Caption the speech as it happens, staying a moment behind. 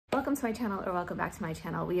Welcome to my channel, or welcome back to my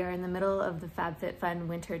channel. We are in the middle of the FabFitFun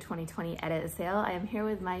Winter 2020 edit sale. I am here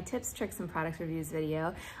with my tips, tricks, and product reviews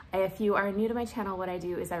video. If you are new to my channel, what I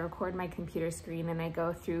do is I record my computer screen and I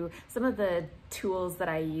go through some of the tools that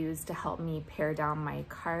I use to help me pare down my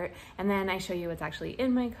cart, and then I show you what's actually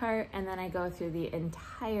in my cart, and then I go through the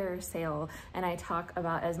entire sale and I talk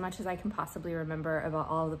about as much as I can possibly remember about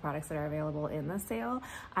all of the products that are available in the sale.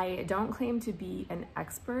 I don't claim to be an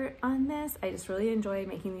expert on this. I just really enjoy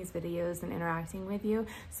making these videos and interacting with you.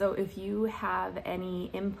 So if you have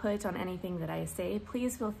any input on anything that I say,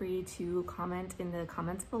 please feel free to comment in the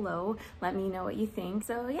comments below. Let me know what you think.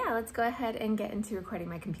 So yeah, let's go ahead and get into recording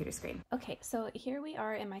my computer screen. Okay, so here we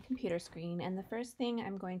are in my computer screen, and the first thing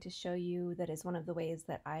I'm going to show you that is one of the ways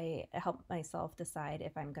that I help myself decide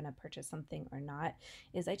if I'm going to purchase something or not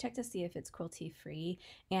is I check to see if it's cruelty-free.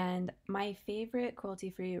 And my favorite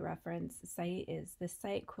cruelty-free reference site is this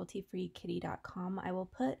site, cruelty-free-kitty.com. I will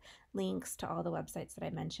put links to all the websites that I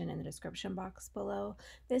mentioned in the description box below.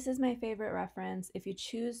 This is my favorite reference. If you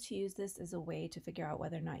choose to use this as a way to figure out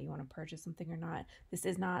whether or not you want to purchase something or not, this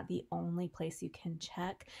is not the only place you can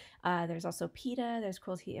check. There's also PETA, there's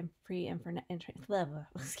cruelty-free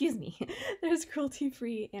excuse me, there's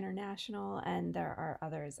cruelty-free international, and there are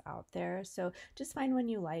others out there. So just find one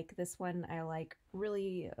you like. This one I like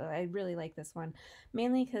I really like this one,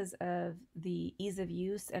 mainly because of the ease of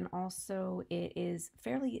use, and also it is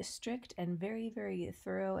fairly strict and very, very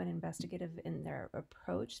thorough and investigative in their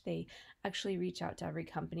approach. They actually reach out to every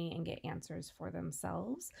company and get answers for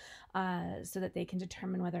themselves so that they can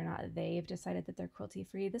determine whether or not they've decided that they're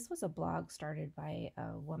cruelty-free. This was a blog started by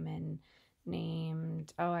a woman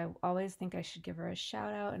named, I always think I should give her a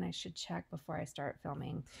shout out and I should check before I start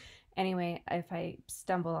filming. Anyway, if I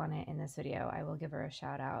stumble on it in this video, I will give her a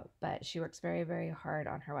shout out, but she works very, very hard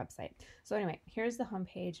on her website. So anyway, here's the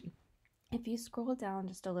homepage. If you scroll down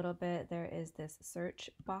just a little bit, there is this search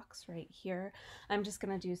box right here. I'm just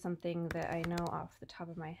going to do something that I know off the top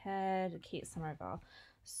of my head, Kate Somerville.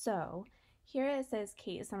 So here it says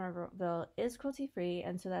Kate Somerville is cruelty-free,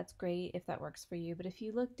 and so that's great if that works for you. But if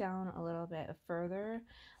you look down a little bit further,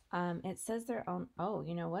 it says they're owned. Oh,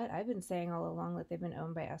 you know what? I've been saying all along that they've been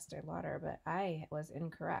owned by Estee Lauder, but I was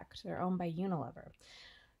incorrect. They're owned by Unilever.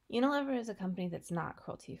 Unilever is a company that's not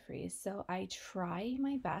cruelty-free, so I try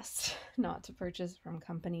my best not to purchase from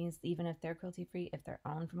companies, even if they're cruelty-free, if they're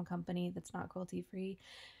owned from a company that's not cruelty-free,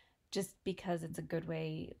 just because it's a good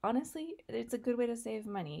way. Honestly, it's a good way to save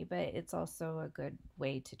money, but it's also a good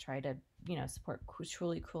way to try to, support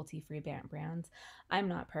truly cruelty-free brands. I'm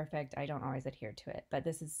not perfect. I don't always adhere to it, but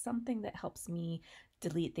this is something that helps me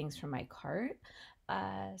delete things from my cart.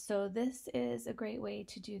 So this is a great way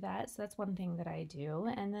to do that. So that's one thing that I do.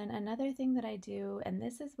 And then another thing that I do, and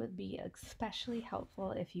would be especially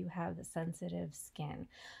helpful if you have sensitive skin.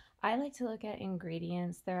 I like to look at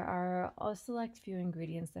ingredients. There are a select few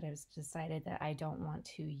ingredients that I've decided that I don't want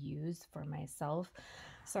to use for myself.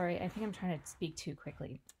 Sorry, I think I'm trying to speak too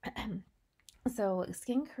quickly. So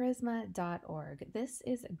skincharisma.org. This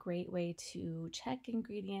is a great way to check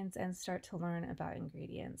ingredients and start to learn about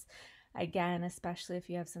ingredients. Again, especially if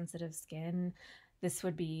you have sensitive skin, this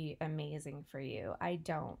would be amazing for you. I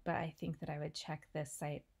don't, but I think that I would check this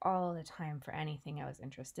site all the time for anything I was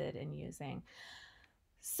interested in using.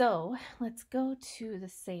 So let's go to the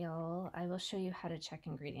sale. I will show you how to check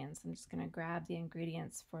ingredients. I'm just going to grab the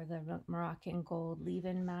ingredients for the Moroccan Gold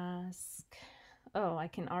leave-in mask. Oh, I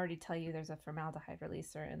can already tell you there's a formaldehyde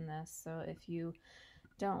releaser in this, so if you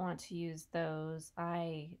don't want to use those,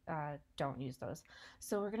 I don't use those.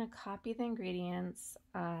 So we're going to copy the ingredients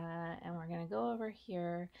and we're going to go over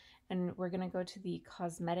here and we're going to go to the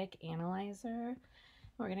cosmetic analyzer.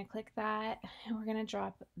 We're going to click that and we're going to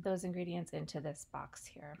drop those ingredients into this box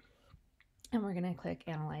here. And we're going to click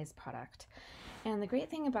Analyze Product. And the great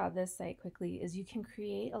thing about this site quickly is you can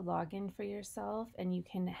create a login for yourself and you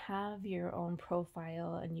can have your own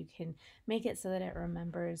profile and you can make it so that it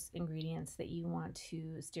remembers ingredients that you want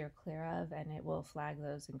to steer clear of, and it will flag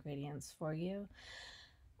those ingredients for you.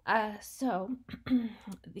 So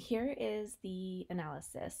here is the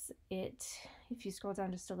analysis. If you scroll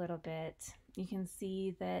down just a little bit, you can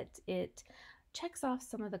see that it checks off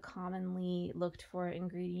some of the commonly looked for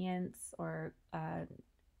ingredients, or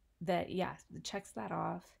checks that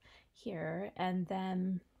off here. And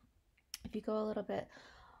then if you go a little bit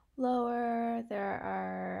lower,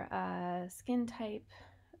 there are skin type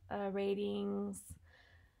ratings,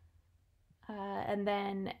 and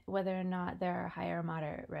then whether or not there are high or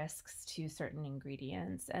moderate risks to certain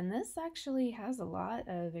ingredients. And this actually has a lot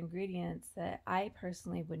of ingredients that I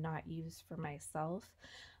personally would not use for myself.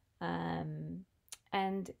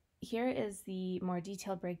 And here is the more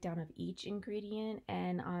detailed breakdown of each ingredient,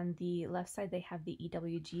 and on the left side they have the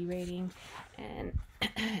EWG rating, and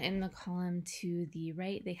in the column to the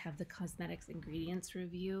right they have the cosmetics ingredients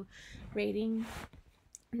review rating.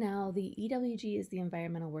 Now, the EWG is the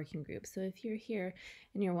Environmental Working Group. So if you're here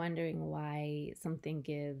and you're wondering why something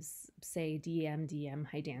gives, say, DMDM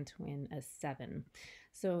hydantoin a 7,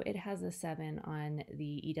 so it has a 7 on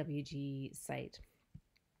the EWG site.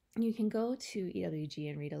 You can go to EWG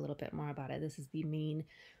and read a little bit more about it. This is the main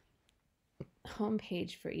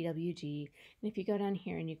homepage for EWG. And if you go down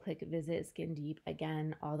here and you click Visit Skin Deep,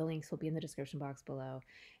 again, all the links will be in the description box below.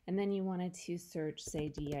 And then you wanted to search,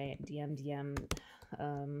 say, DMDM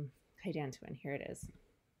hydantoin. Here it is.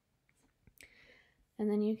 And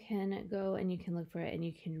then you can go and you can look for it and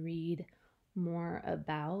you can read more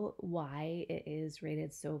about why it is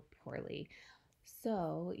rated so poorly.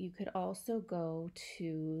 So you could also go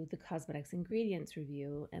to the cosmetics ingredients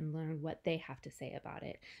review and learn what they have to say about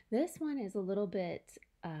it. This one is a little bit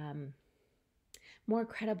more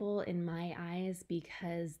credible in my eyes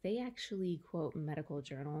because they actually quote medical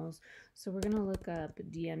journals. So we're going to look up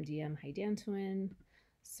DMDM hydantoin,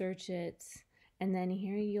 search it, and then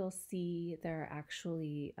here you'll see there are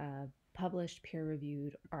actually published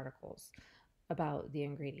peer-reviewed articles about the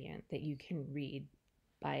ingredient that you can read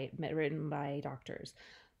written by doctors.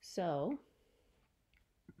 So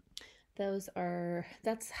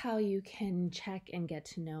that's how you can check and get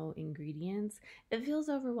to know ingredients. It feels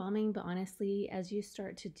overwhelming, but honestly, as you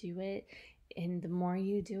start to do it, and the more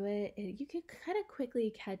you do it, you can kind of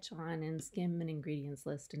quickly catch on and skim an ingredients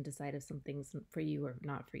list and decide if something's for you or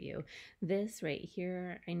not for you. This right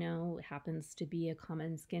here, I know happens to be a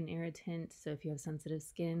common skin irritant, so if you have sensitive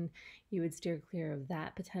skin, you would steer clear of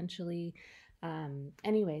that potentially.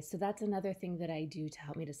 Anyway, so that's another thing that I do to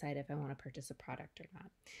help me decide if I want to purchase a product or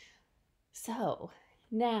not. So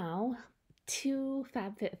now to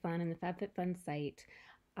FabFitFun and the FabFitFun site.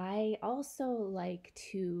 I also like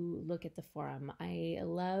to look at the forum. I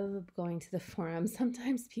love going to the forum.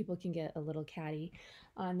 Sometimes people can get a little catty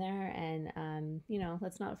on there, and you know,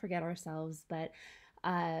 let's not forget ourselves, but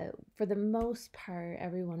for the most part,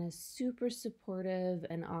 everyone is super supportive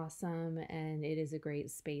and awesome, and it is a great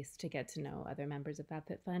space to get to know other members of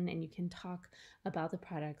FabFitFun, and you can talk about the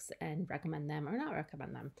products and recommend them or not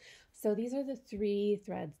recommend them. So these are the 3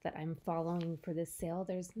 threads that I'm following for this sale.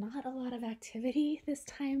 There's not a lot of activity this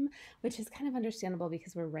time, which is kind of understandable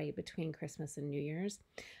because we're right between Christmas and New Year's,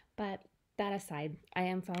 but that aside, I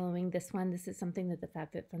am following this one. This is something that the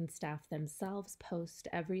FabFitFun staff themselves post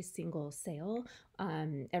every single sale,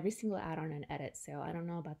 every single add-on and edit sale. I don't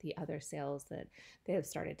know about the other sales that they have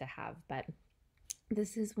started to have, but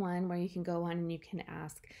this is one where you can go on and you can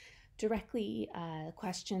ask directly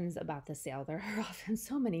questions about the sale. There are often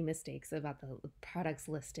so many mistakes about the products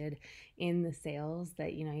listed in the sales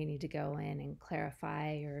that, you know, you need to go in and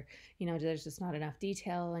clarify, or, you know, there's just not enough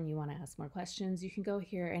detail and you want to ask more questions. You can go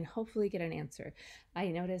here and hopefully get an answer. I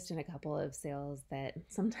noticed in a couple of sales that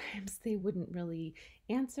sometimes they wouldn't really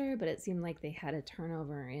answer, but it seemed like they had a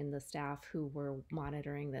turnover in the staff who were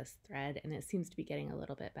monitoring this thread, and it seems to be getting a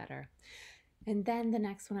little bit better. And then the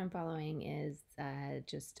next one I'm following is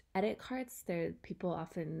just edit carts. People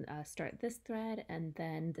often start this thread, and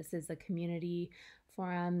then this is a community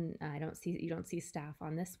forum. You don't see staff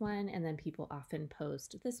on this one, and then people often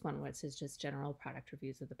post this one, which is just general product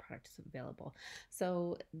reviews of the products available.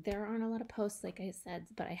 So there aren't a lot of posts, like I said,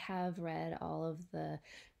 but I have read all of the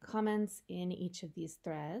comments in each of these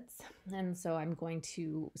threads, and so I'm going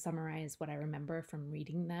to summarize what I remember from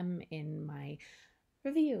reading them in my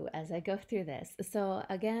review as I go through this. So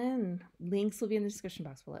again, links will be in the description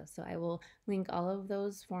box below. So I will link all of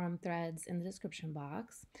those forum threads in the description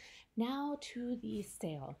box. Now to the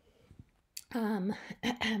sale.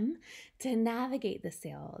 To navigate the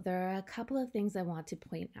sale, there are a couple of things I want to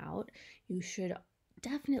point out. You should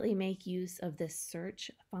definitely make use of this search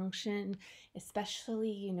function, especially,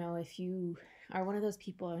 you know, if you are one of those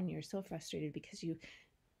people and you're so frustrated because you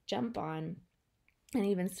jump on, and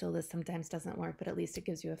even still this sometimes doesn't work, but at least it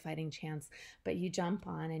gives you a fighting chance. But you jump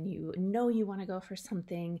on and you know you want to go for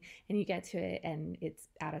something, and you get to it and it's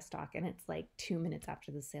out of stock, and it's like 2 minutes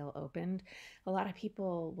after the sale opened. A lot of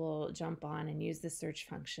people will jump on and use the search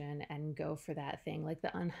function and go for that thing, like the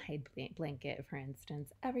unhide blanket, for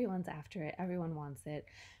instance. Everyone's after it, everyone wants it.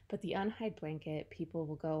 But the unhide blanket, people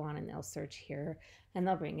will go on and they'll search here and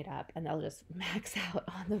they'll bring it up and they'll just max out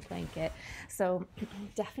on the blanket. So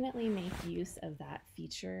definitely make use of that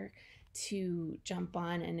feature to jump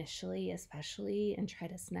on initially, especially, and try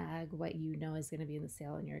to snag what you know is going to be in the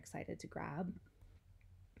sale and you're excited to grab.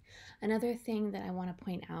 Another thing that I want to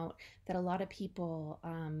point out that a lot of people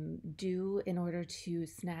do in order to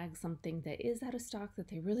snag something that is out of stock that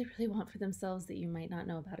they really, really want for themselves that you might not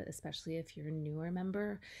know about it, especially if you're a newer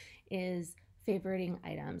member, is favoriting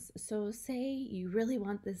items. So say you really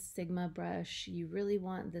want this Sigma brush, you really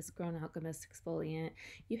want this Grown Alchemist exfoliant,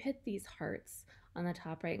 you hit these hearts on the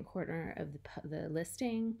top right corner of the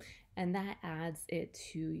listing, and that adds it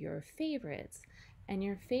to your favorites. And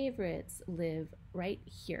your favorites live right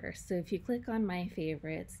here. So if you click on my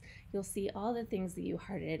favorites, you'll see all the things that you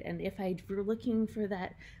hearted. And if I were looking for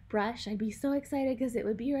that brush, I'd be so excited because it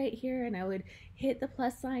would be right here, and I would hit the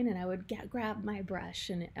plus sign and I would grab my brush.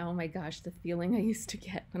 And oh my gosh, the feeling I used to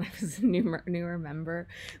get when I was a newer member,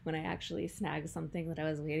 when I actually snagged something that I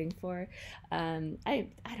was waiting for. I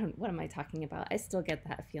don't, what am I talking about? I still get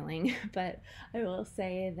that feeling, but I will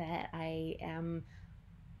say that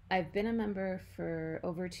I've been a member for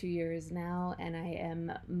over 2 years now, and I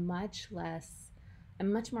am I'm much more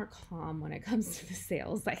calm when it comes to the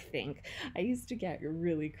sales, I think. I used to get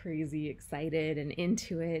really crazy excited and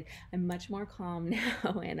into it. I'm much more calm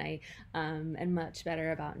now, and I am much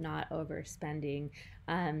better about not overspending.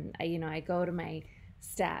 I go to my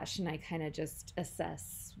stash and I kind of just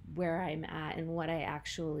assess where I'm at and what I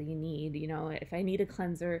actually need. If I need a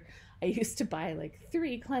cleanser, I used to buy like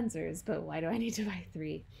 3 cleansers, but why do I need to buy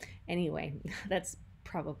 3? Anyway, that's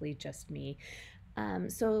probably just me.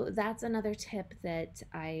 So that's another tip that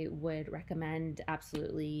I would recommend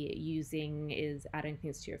absolutely using, is adding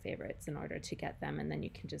things to your favorites in order to get them, and then you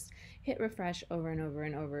can just hit refresh over and over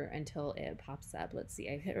and over until it pops up. Let's see,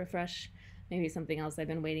 I've hit refresh. Maybe something else I've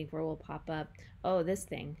been waiting for will pop up. Oh, this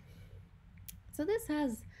thing. So this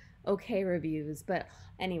has okay reviews, but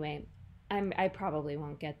anyway, I probably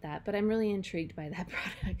won't get that, but I'm really intrigued by that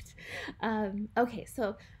product. Okay,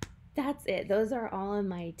 so that's it. Those are all of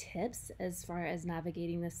my tips as far as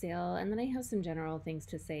navigating the sale, and then I have some general things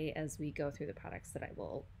to say as we go through the products that I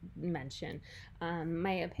will mention.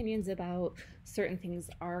 My opinions about certain things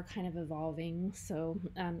are kind of evolving, so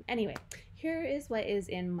anyway, here is what is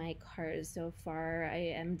in my cart so far. I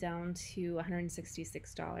am down to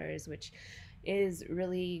 $166, which is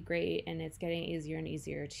really great, and it's getting easier and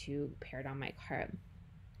easier to pair down my cart.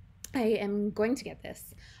 I am going to get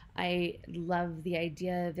this. I love the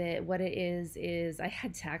idea of it. What it is I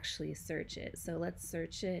had to actually search it. So let's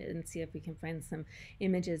search it and see if we can find some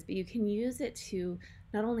images. But you can use it to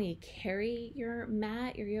not only carry your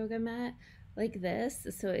mat, your yoga mat, like this.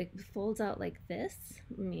 So it folds out like this.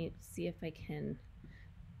 Let me see if I can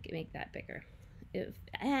make that bigger.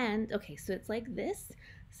 Okay, so it's like this.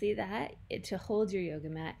 See that? To hold your yoga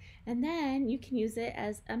mat, and then you can use it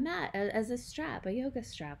as a mat, as a strap, a yoga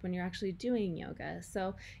strap, when you're actually doing yoga.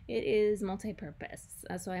 So it is multi-purpose.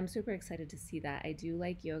 So I'm super excited to see that. I do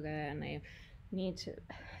like yoga, and I need to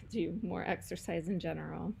do more exercise in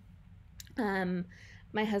general.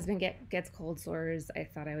 My husband gets cold sores. I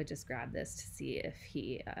thought I would just grab this to see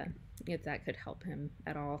if that could help him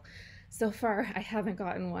at all. So far, I haven't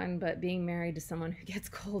gotten one, but being married to someone who gets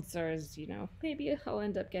cold sores, maybe I'll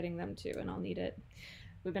end up getting them too, and I'll need it.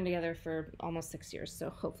 We've been together for almost 6 years, so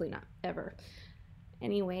hopefully not ever.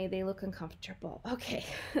 Anyway, they look uncomfortable. Okay,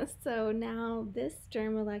 so now this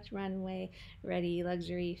Dermalect Runway Ready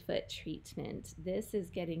Luxury Foot Treatment. This is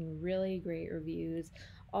getting really great reviews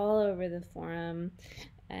all over the forum,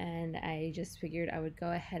 and I just figured I would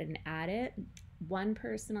go ahead and add it. One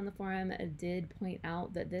person on the forum did point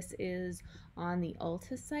out that this is on the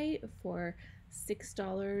Ulta site for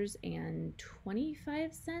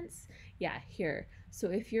 $6.25. Yeah, here. So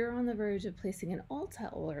if you're on the verge of placing an Ulta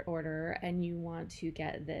order and you want to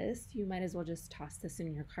get this, you might as well just toss this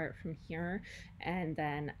in your cart from here, and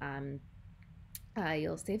then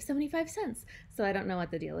you'll save 75 cents. So I don't know what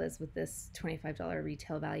the deal is with this $25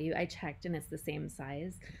 retail value. I checked and it's the same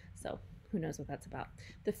size, so who knows what that's about.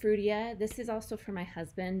 The Fruitia, this is also for my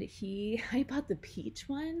husband. I bought the peach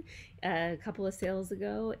one a couple of sales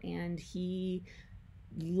ago, and he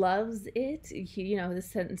loves it.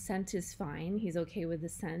 The scent is fine. He's okay with the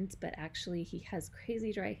scent, but actually he has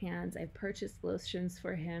crazy dry hands. I've purchased lotions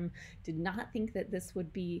for him. Did not think that this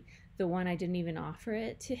would be the one. I didn't even offer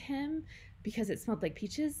it to him because it smelled like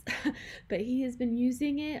peaches, but he has been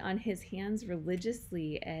using it on his hands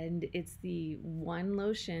religiously, and it's the one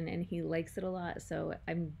lotion, and he likes it a lot, so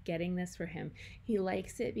I'm getting this for him. He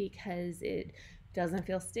likes it because it doesn't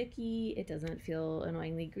feel sticky, it doesn't feel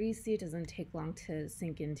annoyingly greasy, it doesn't take long to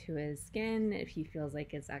sink into his skin. If he feels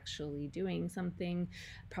like it's actually doing something,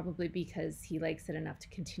 probably because he likes it enough to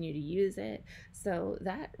continue to use it. So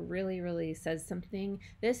that really says something.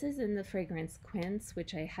 This is in the fragrance Quince,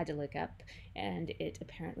 which I had to look up, and it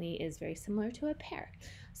apparently is very similar to a pear.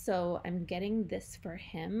 So I'm getting this for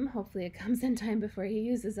him. Hopefully it comes in time before he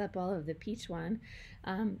uses up all of the peach one.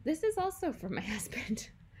 This is also for my husband.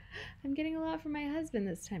 I'm getting a lot from my husband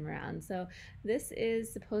this time around. So this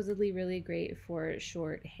is supposedly really great for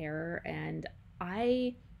short hair, and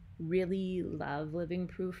I really love living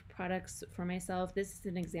proof products for myself. This is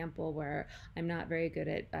an example where I'm not very good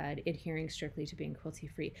at adhering strictly to being cruelty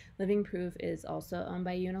free. Living Proof is also owned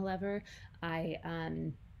by Unilever. I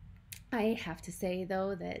have to say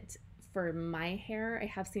though that for my hair, I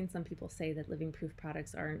have seen some people say that Living Proof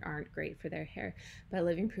products aren't great for their hair, but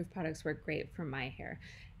Living Proof products work great for my hair.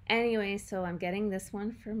 Anyway, so I'm getting this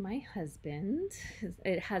one for my husband.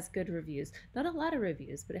 It has good reviews. Not a lot of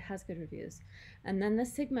reviews, but it has good reviews. And then the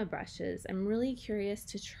Sigma brushes. I'm really curious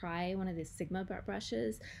to try one of the Sigma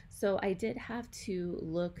brushes. So I did have to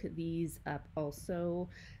look these up also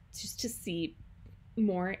just to see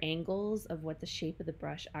more angles of what the shape of the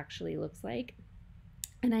brush actually looks like.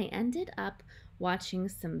 And I ended up watching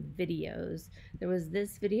some videos. There was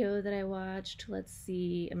this video that I watched. Let's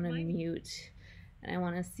see, I'm gonna mute, and I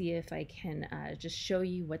wanna see if I can just show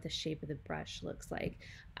you what the shape of the brush looks like.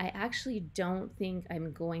 I actually don't think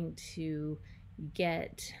I'm going to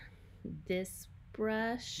get this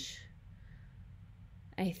brush.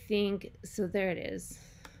 I think, so there it is.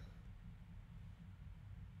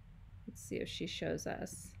 Let's see if she shows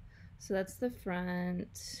us. So that's the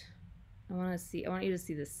front. I want you to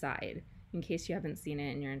see the side in case you haven't seen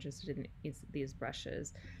it and you're interested in these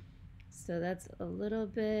brushes. So that's a little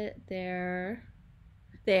bit there.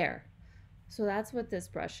 There. So that's what this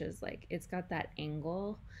brush is like. It's got that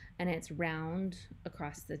angle and it's round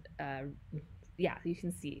across the, yeah, you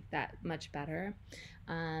can see that much better.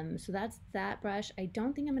 So that's that brush. I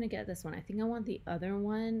don't think I'm gonna get this one. I think I want the other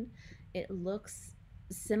one. It looks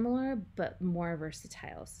similar but more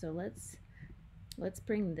versatile. So let's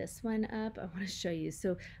bring this one up. I want to show you.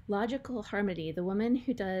 So Logical Harmony, the woman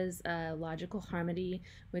who does Logical Harmony,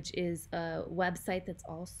 which is a website that's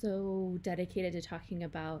also dedicated to talking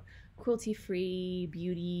about cruelty-free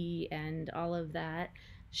beauty and all of that,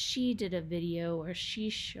 she did a video where she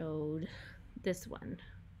showed this one.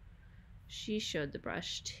 She showed the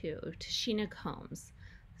brush too, Tashina Combs.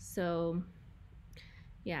 So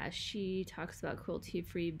yeah, she talks about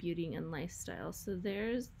cruelty-free beauty and lifestyle. So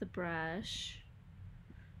there's the brush.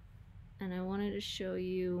 And I wanted to show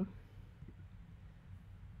you,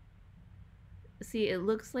 see, it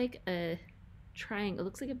looks like a triangle, it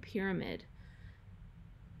looks like a pyramid.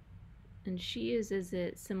 And she uses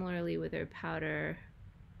it similarly with her powder.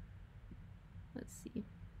 Let's see.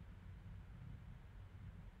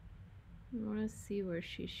 I want to see where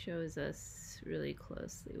she shows us really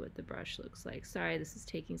closely what the brush looks like. Sorry, this is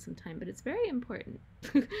taking some time, but it's very important.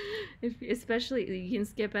 Especially, you can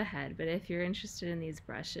skip ahead, but if you're interested in these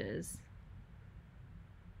brushes,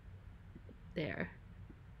 there.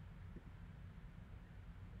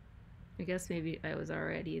 I guess maybe I was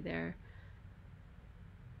already there.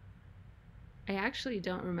 I actually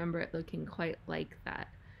don't remember it looking quite like that.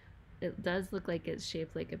 It does look like it's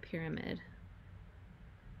shaped like a pyramid.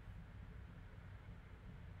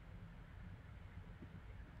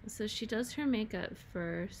 So she does her makeup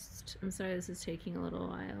first. I'm sorry this is taking a little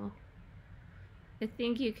while. I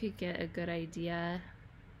think you could get a good idea.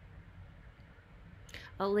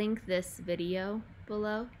 I'll link this video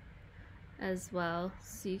below as well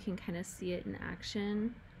so you can kind of see it in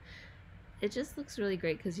action. It just looks really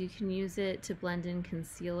great because you can use it to blend in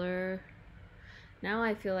concealer. Now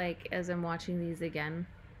I feel like as I'm watching these again,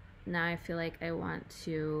 now I feel like I want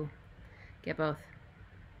to get both,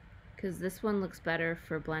 because this one looks better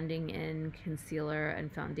for blending in concealer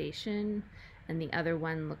and foundation, and the other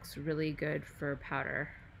one looks really good for powder.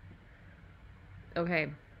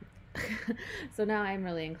 Okay. So now I'm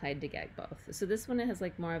really inclined to get both. So this one has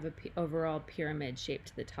like more of a overall pyramid shape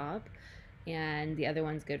to the top, and the other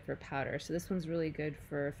one's good for powder. So this one's really good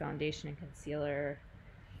for foundation and concealer.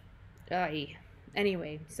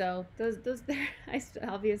 Anyway, so those there,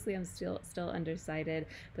 obviously I'm still undecided,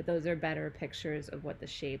 but those are better pictures of what the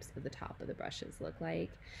shapes of the top of the brushes look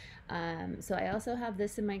like. So I also have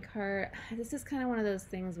this in my cart. This is kind of one of those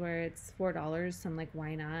things where it's $4, so I'm like,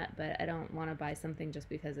 why not? But I don't want to buy something just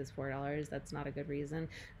because it's $4. That's not a good reason.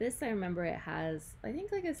 This, I remember it has, I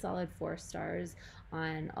think, like a solid 4 stars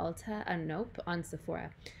on Ulta, nope, on Sephora.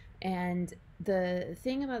 And the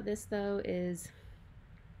thing about this though is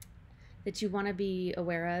that you want to be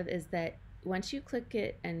aware of is that once you click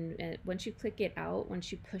it and once you click it out,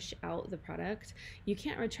 once you push out the product, you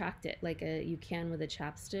can't retract it like you can with a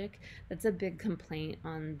chapstick. That's a big complaint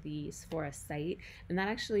on the Sephora site, and that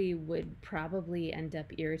actually would probably end up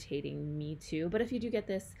irritating me too. But if you do get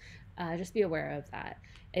this, just be aware of that.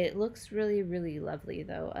 It looks really, really lovely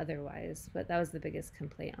though otherwise, but that was the biggest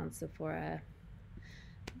complaint on Sephora.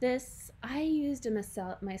 This, I used a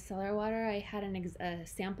micellar water. I had a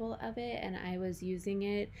sample of it, and I was using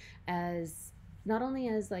it as not only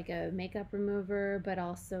as like a makeup remover, but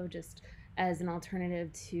also just as an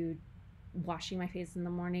alternative to washing my face in the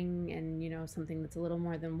morning, and you know, something that's a little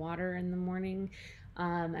more than water in the morning.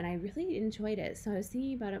 And I really enjoyed it. So I was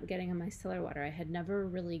thinking about getting a micellar water. I had never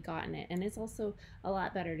really gotten it, and it's also a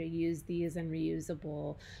lot better to use these in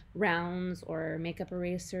reusable rounds or makeup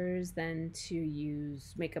erasers than to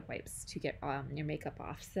use makeup wipes to get your makeup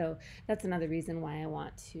off. So that's another reason why I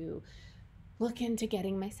want to look into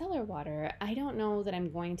getting micellar water. I don't know that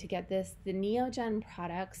I'm going to get this. The Neogen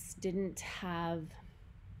products didn't have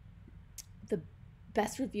the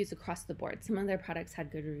best reviews across the board. Some of their products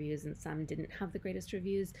had good reviews and some didn't have the greatest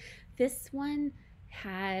reviews. This one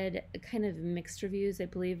had kind of mixed reviews. I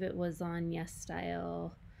believe it was on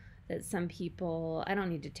YesStyle that some people, I don't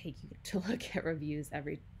need to take you to look at reviews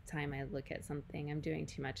every time I look at something. I'm doing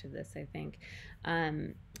too much of this, I think.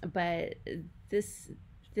 But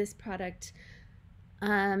this product,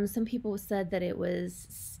 some people said that it was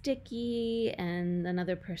sticky, and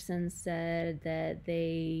another person said that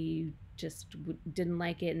they just didn't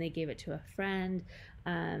like it and they gave it to a friend.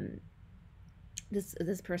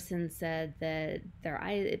 This person said that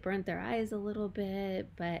it burnt their eyes a little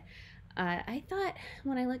bit, but I thought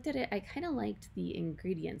when I looked at it, I kind of liked the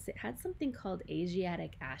ingredients. It had something called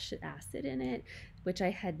Asiatic acid in it, which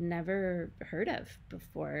I had never heard of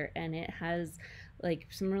before, and it has like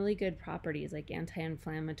some really good properties, like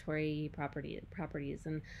anti-inflammatory properties,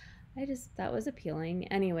 and that was appealing.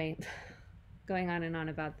 Anyway, going on and on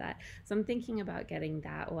about that. So I'm thinking about getting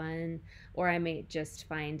that one, or I may just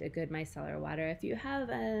find a good micellar water. If you have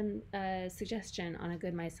a suggestion on a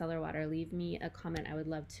good micellar water, leave me a comment. I would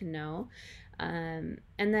love to know. And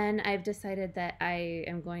then I've decided that I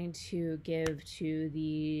am going to give to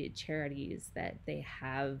the charities that they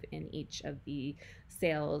have in each of the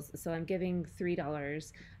sales. So I'm giving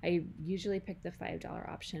 $3. I usually pick the $5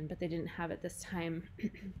 option, but they didn't have it this time.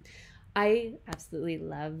 I absolutely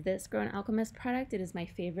love this Grown Alchemist product. It is my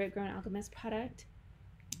favorite Grown Alchemist product.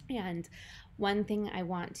 And one thing I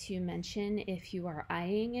want to mention, if you are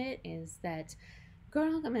eyeing it, is that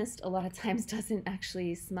Grown Alchemist a lot of times doesn't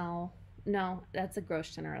actually smell. No, that's a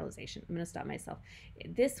gross generalization. I'm going to stop myself.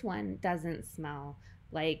 This one doesn't smell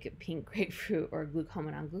like pink grapefruit or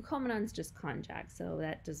glucomannan. Glucomannan is just konjac, so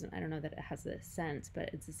that doesn't, I don't know that it has a scent, but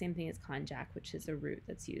it's the same thing as konjac, which is a root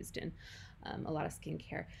that's used in a lot of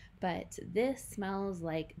skincare. But this smells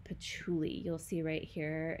like patchouli. You'll see right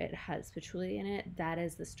here it has patchouli in it. That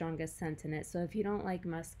is the strongest scent in it. So if you don't like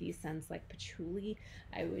musky scents like patchouli,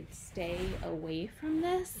 I would stay away from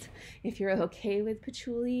this. If you're okay with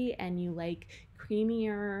patchouli and you like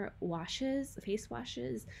creamier washes, face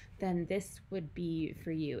washes, then this would be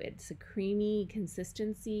for you. It's a creamy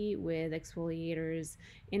consistency with exfoliators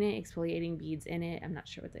in it, exfoliating beads in it. I'm not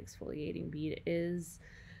sure what the exfoliating bead is,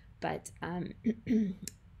 but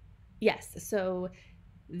yes, so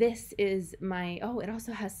this is my, oh, it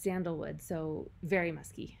also has sandalwood, so very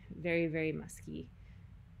musky, very, very musky.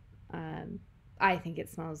 I think it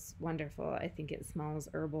smells wonderful. I think it smells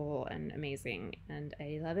herbal and amazing, and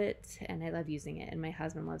I love it, and I love using it, and my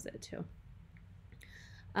husband loves it too.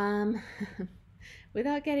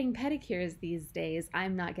 Without getting pedicures these days,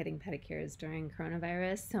 I'm not getting pedicures during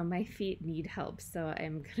coronavirus, so my feet need help. So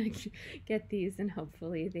I'm gonna get these and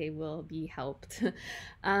hopefully they will be helped.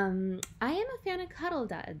 I am a fan of Cuddle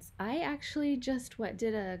Duds. I actually just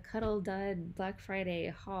did a Cuddle Dud Black Friday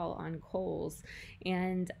haul on Kohl's,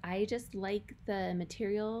 and I just like the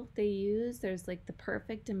material they use. There's like the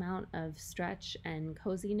perfect amount of stretch and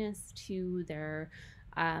coziness to their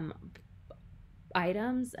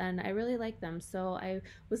items, and I really like them, so I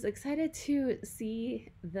was excited to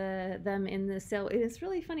see them in the sale. It is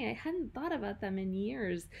really funny, I hadn't thought about them in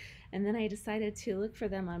years, and then I decided to look for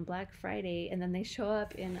them on Black Friday, and then they show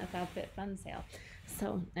up in a FabFitFun sale.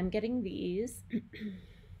 So I'm getting these.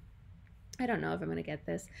 I don't know if I'm gonna get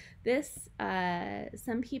this.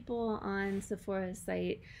 Some people on Sephora's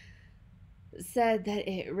site said that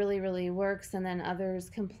it really works, and then others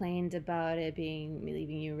complained about it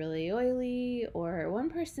leaving you really oily, or one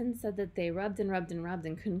person said that they rubbed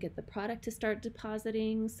and couldn't get the product to start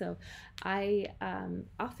depositing. So I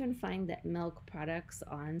often find that milk products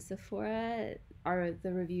on Sephora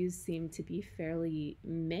the reviews seem to be fairly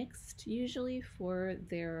mixed usually for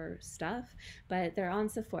their stuff, but they're on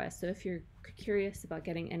Sephora, so if you're curious about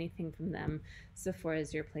getting anything from them, Sephora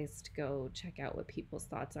is your place to go check out what people's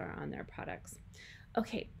thoughts are on their products.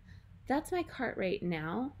 Okay, that's my cart right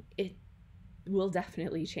now. It will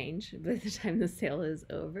definitely change by the time the sale is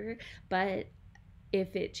over, but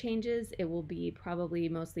if it changes, it will be probably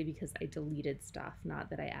mostly because I deleted stuff, not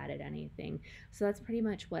that I added anything. So that's pretty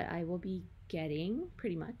much what I will be getting,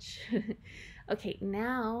 pretty much. Okay,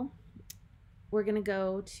 now we're gonna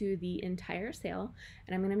go to the entire sale,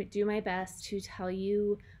 and I'm gonna do my best to tell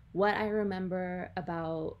you what I remember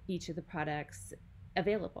about each of the products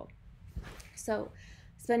available. So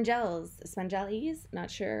Spengellies,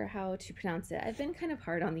 not sure how to pronounce it. I've been kind of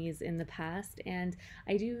hard on these in the past, and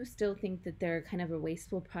I do still think that they're kind of a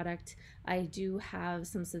wasteful product. I do have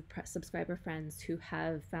some subscriber friends who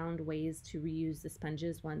have found ways to reuse the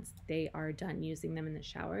sponges once they are done using them in the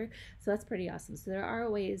shower, so that's pretty awesome. So there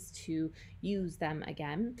are ways to use them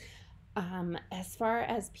again. As far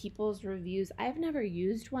as people's reviews, I've never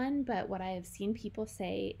used one, but what I have seen people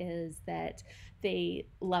say is that they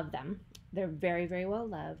love them. They're very well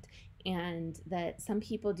loved, and that some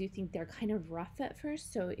people do think they're kind of rough at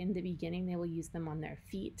first. So in the beginning, they will use them on their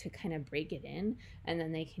feet to kind of break it in, and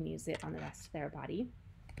then they can use it on the rest of their body.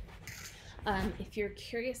 If you're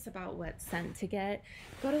curious about what scent to get,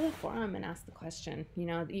 go to the forum and ask the question. You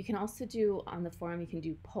know, you can also do on the forum, you can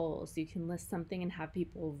do polls. You can list something and have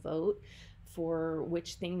people vote for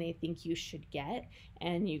which thing they think you should get,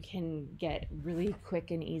 and you can get really quick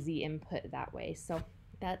and easy input that way. So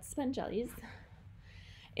that's Spengellies.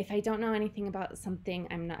 If I don't know anything about something,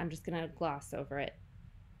 I'm just gonna gloss over it.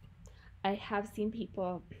 I have seen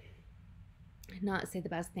people not say the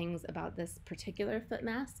best things about this particular foot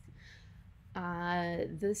mask.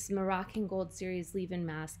 This Moroccan Gold Series leave-in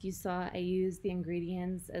mask, you saw I used the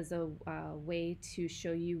ingredients as a way to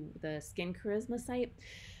show you the Skin Charisma site.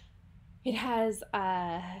 It has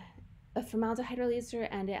a formaldehyde releaser,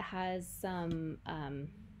 and it has some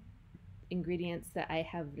ingredients that I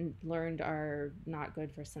have learned are not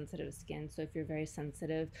good for sensitive skin. So if you're very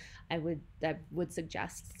sensitive, I would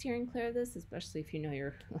suggest steering clear of this, especially if you know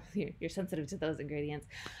you're sensitive to those ingredients.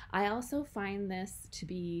 I also find this to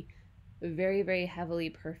be very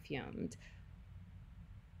heavily perfumed.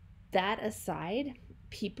 That aside,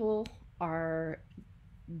 people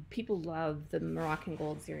love the Moroccan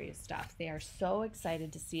Gold Series stuff. They are so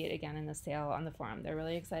excited to see it again in the sale on the forum. They're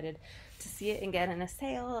really excited to see it again in a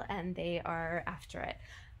sale, and they are after it.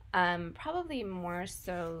 Probably more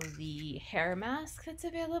so the hair mask that's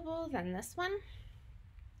available than this one.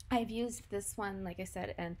 I've used this one, like I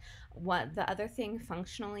said, and what the other thing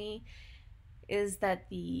functionally is that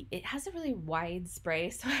it has a really wide spray,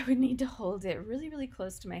 so I would need to hold it really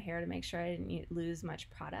close to my hair to make sure I didn't lose much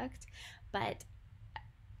product. But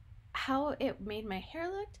how it made my hair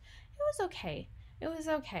look, it was okay. It was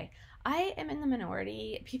okay. I am in the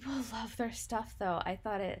minority. People love their stuff though. I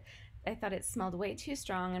thought it smelled way too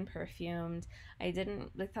strong and perfumed. I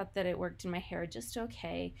thought that it worked in my hair just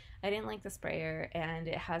okay. I didn't like the sprayer, and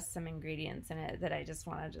it has some ingredients in it that I just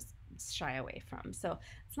want to just shy away from. So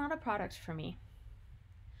it's not a product for me.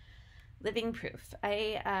 Living proof.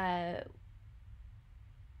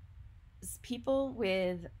 People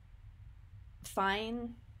with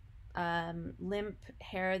fine limp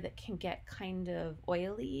hair that can get kind of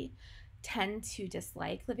oily tend to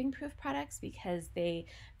dislike living proof products because they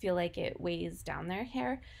feel like it weighs down their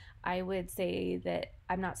hair. I would say that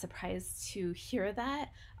I'm not surprised to hear that.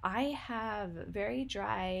 I have very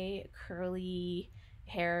dry, curly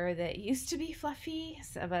hair that used to be fluffy,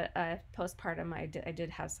 but postpartum I did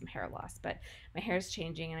have some hair loss, but my hair is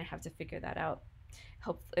changing and I have to figure that out.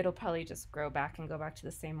 Hope it'll probably just grow back and go back to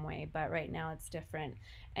the same way, but right now it's different.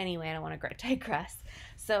 Anyway, I don't want to digress.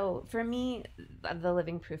 So for me, the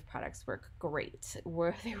living proof products work great.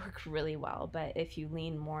 They work really well, but if you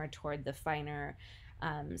lean more toward the finer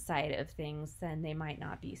side of things, then they might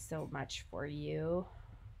not be so much for you.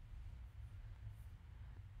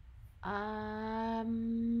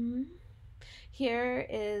 Here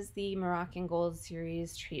is the Moroccan Gold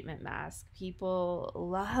Series treatment mask. People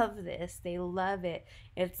love this. They love it.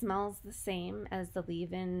 It smells the same as the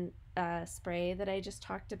leave-in spray that I just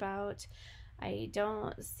talked about. I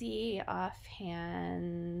don't see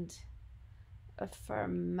offhand a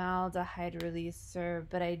formaldehyde releaser,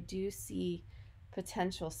 but I do see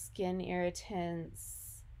potential skin irritants.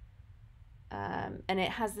 And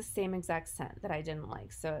it has the same exact scent that I didn't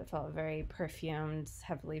like. So it felt very perfumed,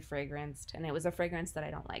 heavily fragranced, and it was a fragrance that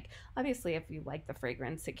I don't like. Obviously, if you like the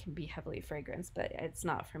fragrance, it can be heavily fragranced, but it's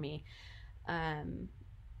not for me. Um,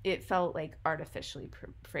 it felt like artificially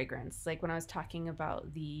fragranced. Like when I was talking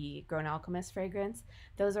about the Grown Alchemist fragrance,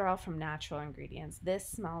 those are all from natural ingredients. This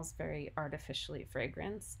smells very artificially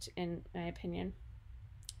fragranced, in my opinion.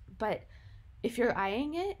 But if you're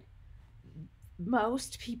eyeing it,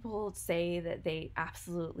 most people say that they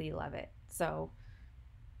absolutely love it. So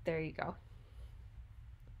there you go.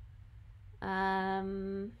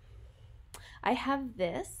 Um, I have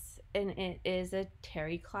this, and it is a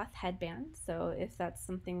terry cloth headband. So if that's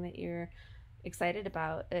something that you're excited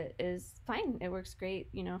about, it is fine. It works great,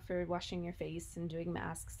 you know, for washing your face and doing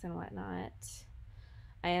masks and whatnot.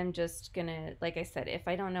 I am just gonna, like I said, if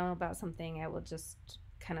I don't know about something, I will just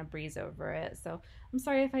kind of breeze over it. So I'm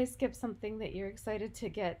sorry if I skip something that you're excited to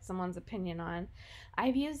get someone's opinion on.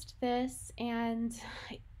 I've used this, and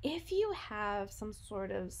if you have some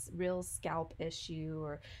sort of real scalp issue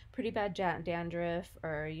or pretty bad dandruff,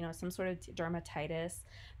 or you know, some sort of dermatitis,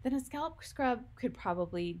 then a scalp scrub could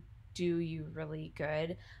probably do you really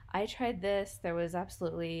good. I tried this. There was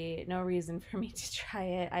absolutely no reason for me to try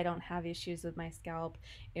it. I don't have issues with my scalp.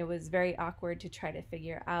 It was very awkward to try to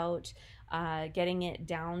figure out. Getting it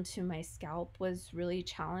down to my scalp was really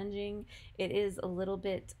challenging. It is a little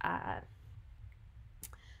bit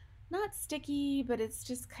not sticky, but it's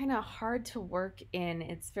just kind of hard to work in.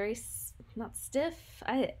 It's very not stiff.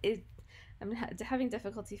 I'm having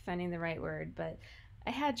difficulty finding the right word, but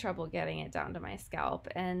I had trouble getting it down to my scalp.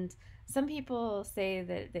 And some people say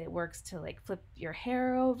that it works to like flip your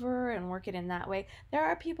hair over and work it in that way. There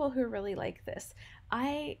are people who really like this.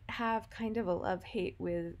 I have kind of a love-hate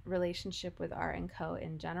with relationship with R&Co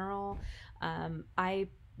in general. I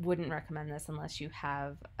wouldn't recommend this unless you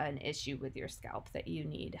have an issue with your scalp that you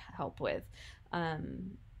need help with.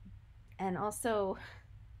 And also,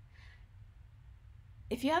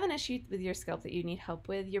 if you have an issue with your scalp that you need help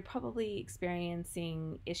with, you're probably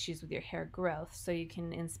experiencing issues with your hair growth. So you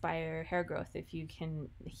can inspire hair growth if you can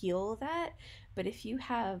heal that. But if you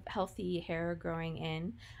have healthy hair growing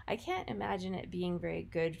in, I can't imagine it being very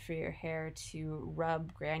good for your hair to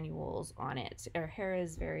rub granules on it. Our hair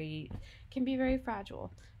is can be very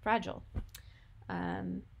fragile.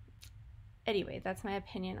 Um, anyway, that's my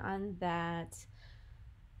opinion on that.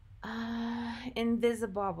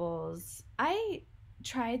 Invisibobbles. I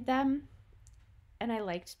tried them and I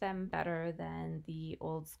liked them better than the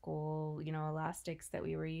old school, you know, elastics that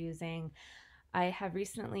we were using. I have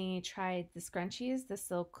recently tried the scrunchies, the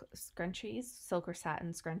silk scrunchies, silk or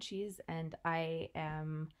satin scrunchies, and I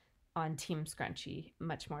am on Team Scrunchie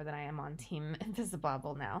much more than I am on Team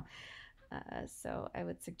Invisibobble now. So I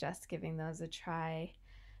would suggest giving those a try.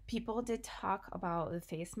 People did talk about the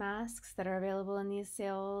face masks that are available in these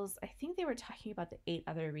sales. I think they were talking about the 8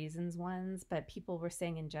 Other Reasons ones, but people were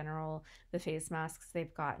saying in general the face masks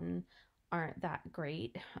they've gotten aren't that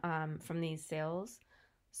great from these sales.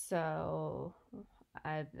 So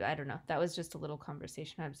I don't know. That was just a little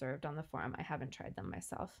conversation I observed on the forum. I haven't tried them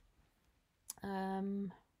myself.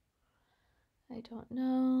 I don't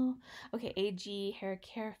know. Okay, AG Hair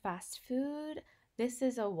Care Fast Food. This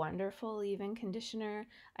is a wonderful leave-in conditioner.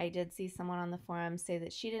 I did see someone on the forum say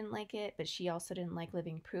that she didn't like it, but she also didn't like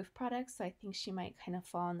living proof products. So I think she might kind of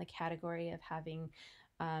fall in the category of having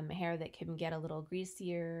hair that can get a little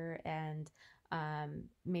greasier and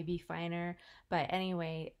maybe finer. But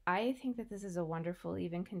anyway, I think that this is a wonderful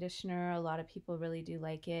leave-in conditioner. A lot of people really do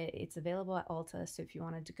like it. It's available at Ulta, so if you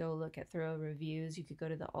wanted to go look at thorough reviews, you could go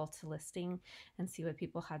to the Ulta listing and see what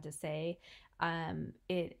people had to say.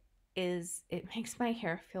 It makes my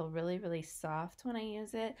hair feel really soft when I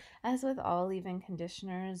use it. As with all leave-in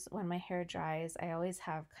conditioners, when my hair dries, I always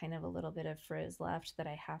have kind of a little bit of frizz left that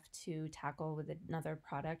I have to tackle with another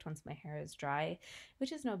product once my hair is dry,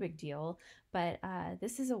 which is no big deal. But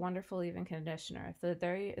this is a wonderful leave-in conditioner.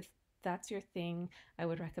 If that's your thing, I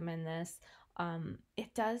would recommend this.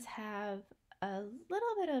 It does have a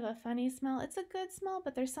little bit of a funny smell. It's a good smell,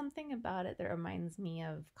 but there's something about it that reminds me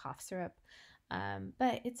of cough syrup.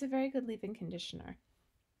 But it's a very good leave-in conditioner.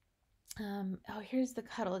 Oh, here's the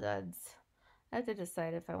Cuddle Duds. I have to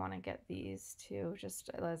decide if I want to get these too. Just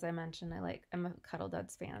as I mentioned, I'm a Cuddle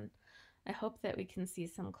Duds fan. I hope that we can see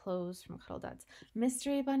some clothes from Cuddle Duds.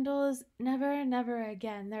 Mystery bundles, never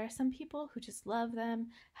again. There are some people who just love them,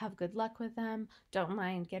 have good luck with them, don't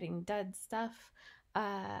mind getting dud stuff.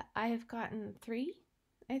 I've gotten 3,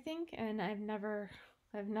 I think, and I've never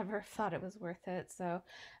I've never thought it was worth it. So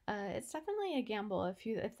it's definitely a gamble if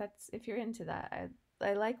you're into that.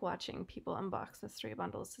 I like watching people unbox mystery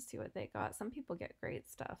bundles to see what they got. Some people get great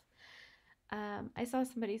stuff. I saw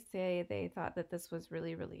somebody say they thought that this was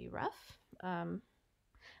really, really rough.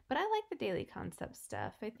 But I like the daily concept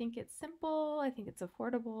stuff. I think it's simple, I think it's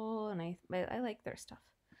affordable, and I like their stuff.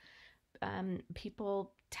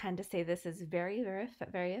 People tend to say this is very, very,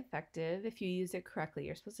 very effective if you use it correctly.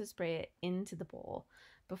 You're supposed to spray it into the bowl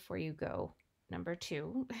before you go number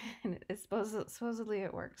 2, and supposedly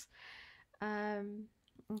it works.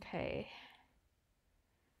 Okay.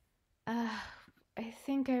 I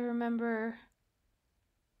think I remember.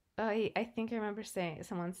 I think I remember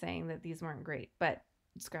someone saying that these weren't great, but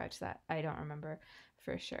scratch that. I don't remember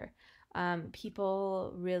for sure.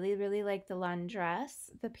 People really, really like the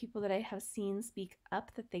laundress. The people that I have seen speak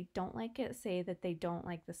up that they don't like it say that they don't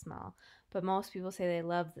like the smell, but most people say they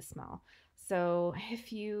love the smell. So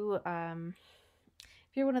if you're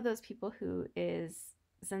one of those people who is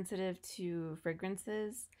sensitive to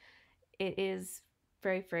fragrances, it is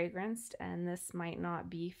very fragranced, and this might not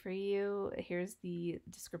be for you. Here's the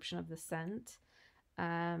description of the scent.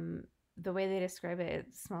 The way they describe it,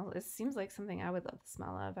 it seems like something I would love the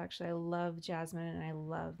smell of. Actually, I love jasmine and I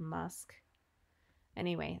love musk.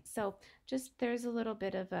 Anyway, so just there's a little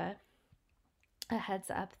bit of a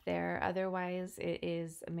heads up there. Otherwise, it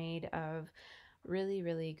is made of really,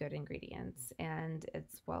 really good ingredients, and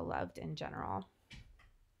it's well loved in general.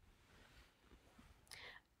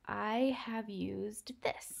 I have used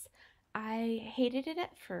this. I hated it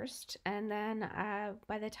at first, and then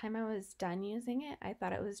by the time I was done using it, I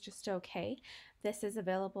thought it was just okay. This is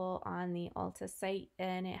available on the Ulta site,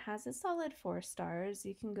 and it has a solid 4 stars.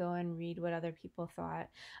 You can go and read what other people thought.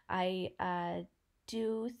 I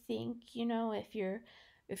do think,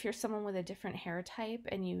 if you're someone with a different hair type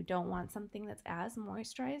and you don't want something that's as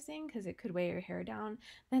moisturizing because it could weigh your hair down,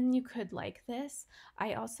 then you could like this.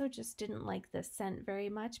 I also just didn't like the scent very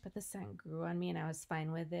much, but the scent grew on me and I was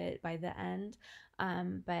fine with it by the end.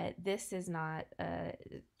 But this is not a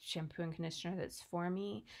shampoo and conditioner that's for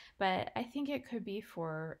me, but I think it could be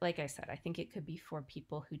for, like I said, I think it could be for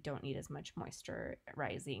people who don't need as much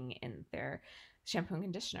moisturizing in their shampoo and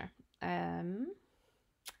conditioner.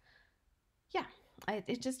 Yeah,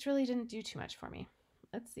 it just really didn't do too much for me.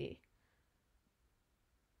 Let's see.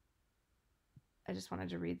 I just wanted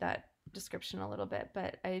to read that description a little bit,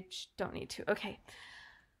 but I don't need to. Okay.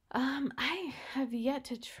 I have yet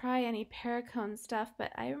to try any Perricone stuff,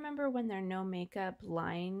 but I remember when their no makeup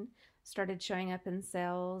line started showing up in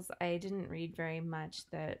sales, I didn't read very much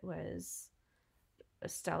that was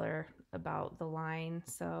stellar about the line.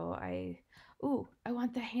 So I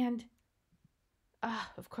want the hand.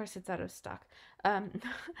 Ah, of course it's out of stock.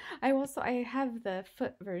 I have the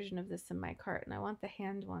foot version of this in my cart, and I want the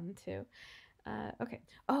hand one too. Okay.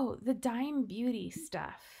 Oh, the Dime Beauty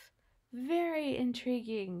stuff. Very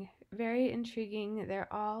intriguing. Very intriguing.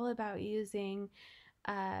 They're all about using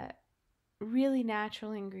uh, really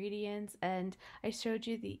natural ingredients, and I showed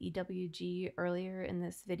you the EWG earlier in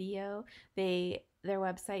this video. Their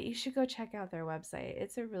website, you should go check out their website.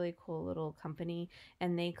 It's a really cool little company,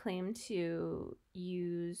 and they claim to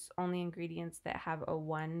use only ingredients that have a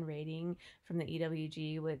 1 rating from the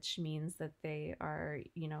EWG, which means that they are,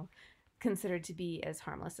 considered to be as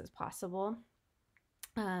harmless as possible.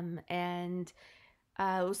 And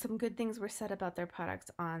some good things were said about their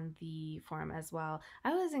products on the forum as well.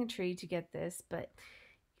 I was intrigued to get this, but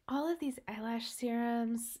all of these eyelash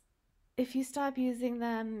serums, if you stop using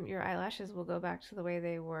them, your eyelashes will go back to the way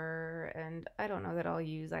they were, and I don't know that I'll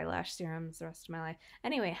use eyelash serums the rest of my life.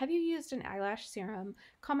 Anyway, have you used an eyelash serum?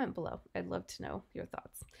 Comment below. I'd love to know your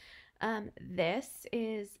thoughts. This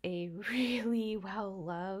is a really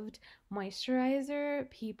well-loved moisturizer.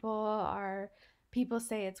 People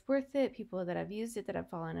say it's worth it. People that have used it, that have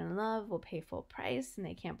fallen in love, will pay full price, and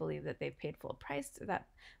they can't believe that they've paid full price, that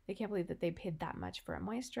they can't believe that they paid that much for a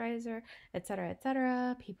moisturizer, etc.,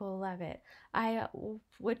 etc. People love it. I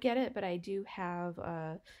would get it, but I do have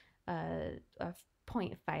a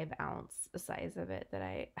 0.5 ounce size of it that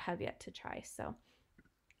I have yet to try. So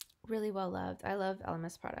really well loved. I love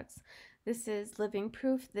LMS products. This is Living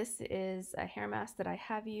Proof. This is a hair mask that I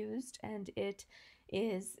have used, and it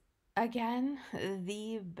is, again,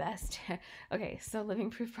 the best. Okay, so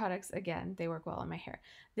Living Proof products, again, they work well on my hair.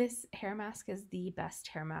 This hair mask is the best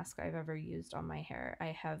hair mask I've ever used on my hair.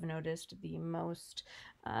 I have noticed the most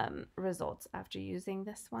results after using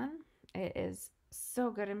this one. It is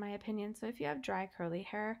so good in my opinion. So if you have dry curly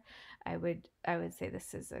hair, I would say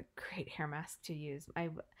this is a great hair mask to use. I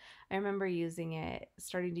remember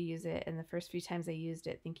starting to use it, and the first few times I used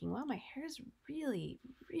it thinking, wow, my hair is really,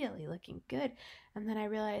 really looking good. And then I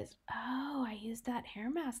realized, oh, I used that hair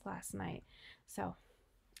mask last night. So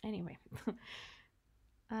anyway,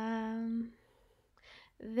 um,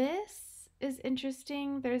 this is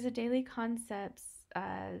interesting. There's a Daily Concepts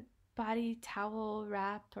body towel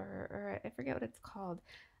wrap, or I forget what it's called.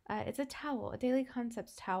 It's a towel, a Daily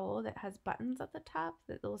Concepts towel that has buttons at the top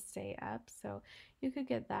that will stay up. So you could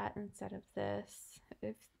get that instead of this,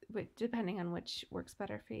 depending on which works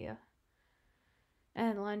better for you.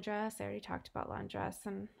 And laundress, I already talked about laundress,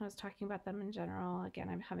 and I was talking about them in general. Again,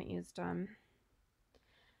 I haven't used them.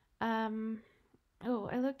 Oh,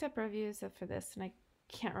 I looked up reviews for this, and I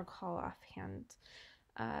can't recall offhand.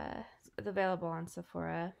 It's available on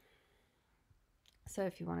Sephora. So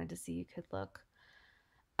if you wanted to see, you could look.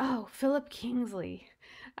 Oh, Philip Kingsley.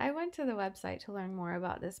 I went to the website to learn more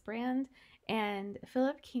about this brand, and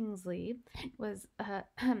Philip Kingsley was,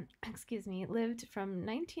 excuse me, lived from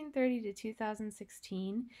 1930 to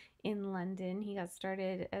 2016 in London. He got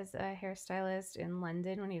started as a hairstylist in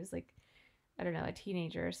London when he was like, I don't know, a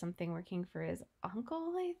teenager or something, working for his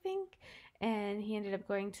uncle, I think. And he ended up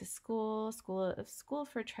going to school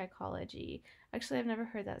for trichology. Actually, I've never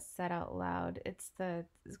heard that said out loud. It's the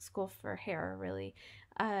school for hair, really.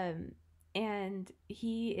 Um, and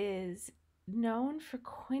he is known for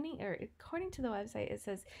coining, or according to the website, it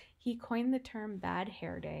says he coined the term bad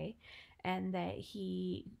hair day, and that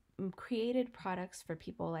he created products for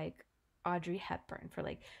people like Audrey Hepburn, for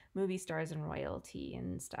like movie stars and royalty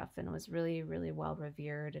and stuff, and was really, really well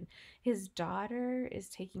revered. And his daughter is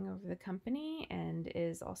taking over the company and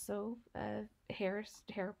is also a hair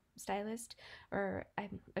stylist, or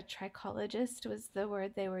a trichologist was the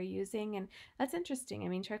word they were using. And that's interesting. I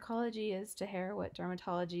mean, trichology is to hair what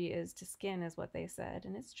dermatology is to skin, is what they said,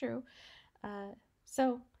 and it's true.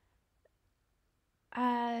 So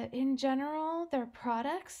in general, their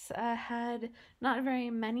products had not very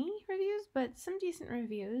many reviews, but some decent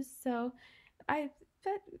reviews. So I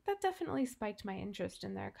that definitely spiked my interest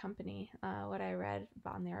in their company. What I read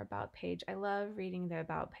on their about page. I love reading the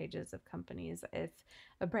about pages of companies. If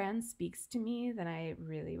a brand speaks to me, then I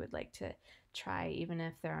really would like to try, even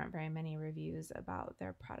if there aren't very many reviews about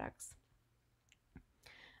their products.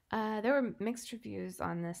 There were mixed reviews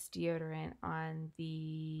on this deodorant on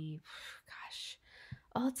the, gosh,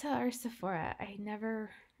 Ulta or Sephora. I never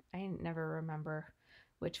remember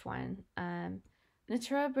which one.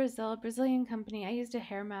 Natura Brazil, Brazilian company. I used a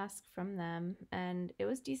hair mask from them, and it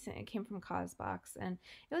was decent. It came from Cosbox, and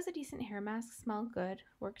it was a decent hair mask. Smelled good,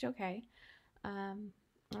 worked okay.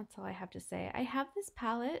 That's all I have to say. I have this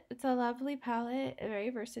palette. It's a lovely palette, very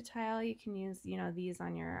versatile. You can use, these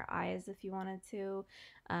on your eyes if you wanted to.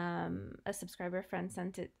 A subscriber friend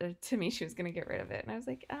sent it to me. She was going to get rid of it. And I was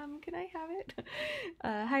like, can I have it?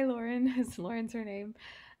 Hi, Lauren. Lauren's her name.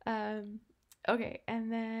 Okay. And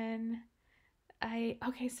then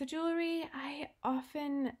so jewelry,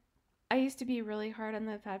 I used to be really hard on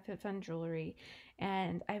the FabFitFun jewelry,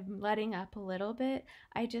 and I'm letting up a little bit.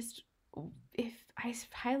 If I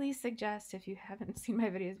highly suggest, if you haven't seen my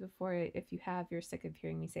videos before, if you have, you're sick of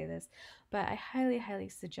hearing me say this, but I highly, highly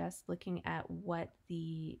suggest looking at what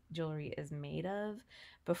the jewelry is made of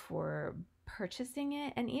before purchasing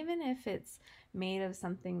it. And even if it's made of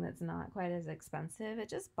something that's not quite as expensive, it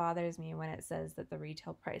just bothers me when it says that the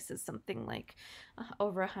retail price is something like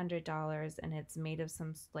over $100, and it's made of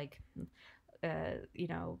some like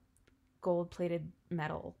gold-plated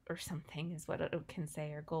metal or something is what it can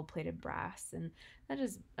say, or gold-plated brass, and that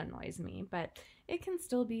just annoys me. But it can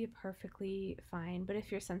still be perfectly fine. But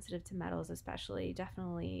if you're sensitive to metals especially,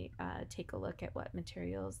 definitely take a look at what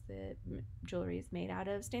materials the jewelry is made out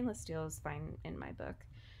of. Stainless steel is fine in my book,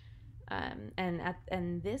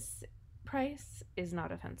 and this price is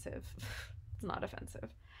not offensive. It's not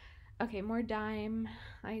offensive. Okay, more dime.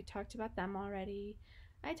 I talked about them already.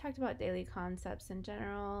 I talked about Daily Concepts in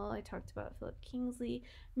general. I talked about Philip Kingsley.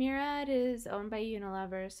 Murad is owned by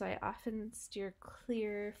Unilever, so I often steer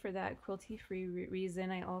clear for that cruelty-free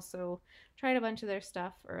reason. I also tried a bunch of their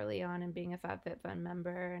stuff early on in being a FabFitFun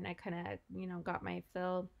member, and I kind of, got my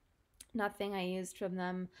fill. Nothing I used from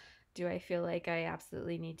them do I feel like I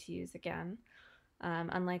absolutely need to use again.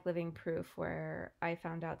 Unlike Living Proof, where I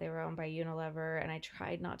found out they were owned by Unilever, and I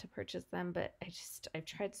tried not to purchase them, but I've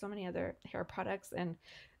tried so many other hair products, and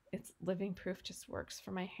Living Proof just works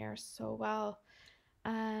for my hair so well.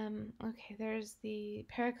 Okay, there's the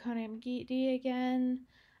Paraconium D again.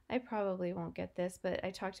 I probably won't get this, but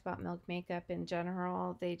I talked about Milk Makeup in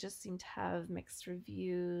general. They just seem to have mixed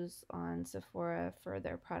reviews on Sephora for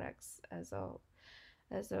their products as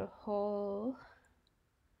a whole.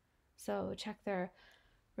 So check their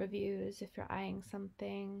reviews if you're eyeing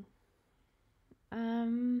something.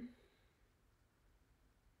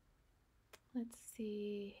 Let's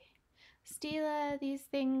see. Stila, these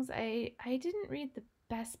things, I didn't read the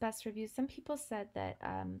best reviews. Some people said that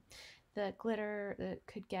the glitter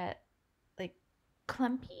could get like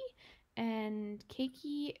clumpy and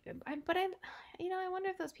cakey, but I wonder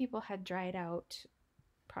if those people had dried out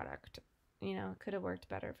product. Could have worked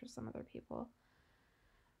better for some other people.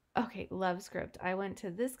 Okay, Love Script. I went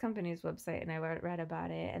to this company's website and I read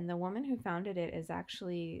about it, and the woman who founded it is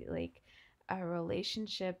actually like a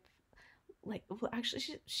relationship, like, well, actually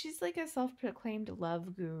she's like a self-proclaimed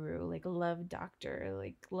love guru, like a love doctor,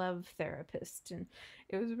 like love therapist, and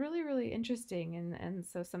it was really interesting, and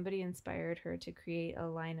so somebody inspired her to create a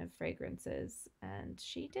line of fragrances, and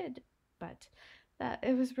she did. But that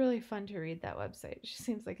it was really fun to read that website. She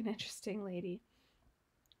seems like an interesting lady.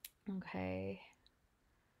 Okay.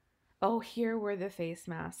 Oh, here were the face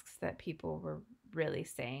masks that people were really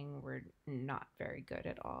saying were not very good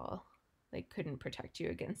at all. Like, couldn't protect you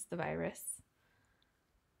against the virus.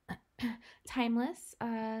 Timeless.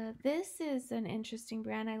 This is an interesting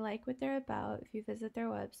brand. I like what they're about. If you visit their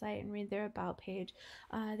website and read their about page,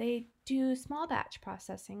 they do small batch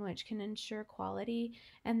processing, which can ensure quality,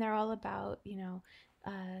 and they're all about,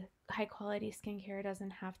 high quality skincare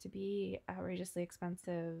doesn't have to be outrageously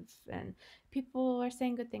expensive, and people are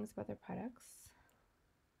saying good things about their products.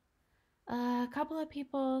 A couple of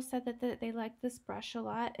people said that they liked this brush a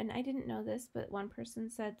lot, and I didn't know this, but one person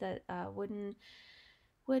said that wooden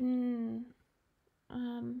wooden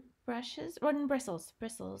bristles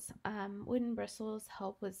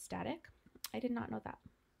help with static. I did not know that.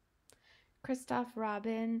 Christoph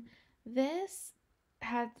Robin, this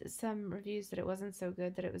had some reviews that it wasn't so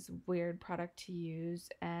good, that it was a weird product to use,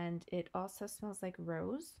 and it also smells like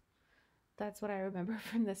rose. That's what I remember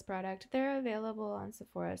from this product. They're available on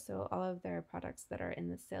Sephora, so all of their products that are in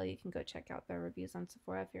the sale, you can go check out their reviews on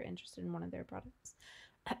Sephora if you're interested in one of their products.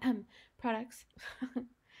 Products.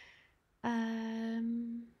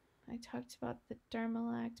 I talked about the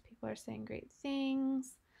Dermalect. People are saying great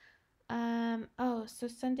things. So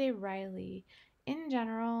Sunday Riley. In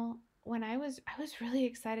general, when I was really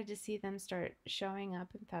excited to see them start showing up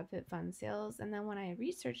in FabFitFun sales, and then when I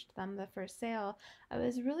researched them the first sale, I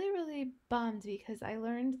was really bummed because I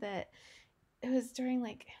learned that it was during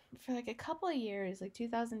for a couple of years, like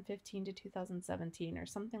 2015 to 2017 or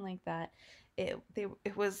something like that. It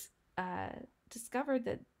was discovered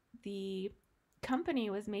that the company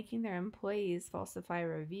was making their employees falsify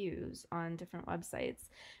reviews on different websites,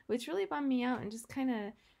 which really bummed me out and just kind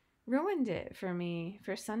of ruined it for me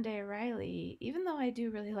for Sunday Riley. Even though I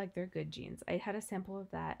do really like their good jeans, I had a sample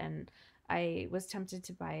of that and I was tempted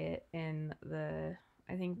to buy it in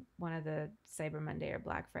I think one of the Cyber Monday or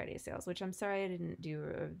Black Friday sales, which I'm sorry I didn't do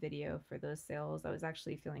a video for those sales. I was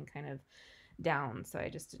actually feeling kind of down, so I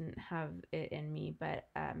just didn't have it in me. But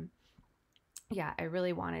yeah, I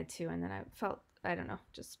really wanted to, and then I felt, I don't know,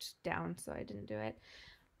 just down, so I didn't do it.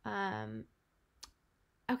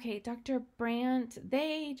 Okay, Dr. Brandt,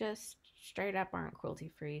 they just straight up aren't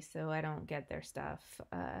cruelty-free, so I don't get their stuff.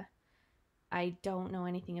 I don't know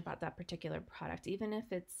anything about that particular product. Even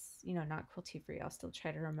if it's, not cruelty-free, I'll still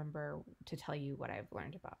try to remember to tell you what I've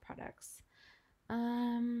learned about products.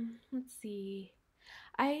 Let's see.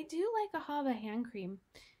 I do like a Hava hand cream,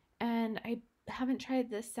 and I haven't tried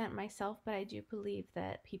this scent myself, but I do believe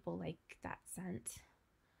that people like that scent.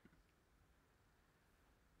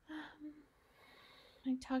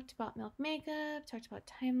 I talked about Milk Makeup, talked about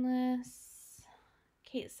Timeless.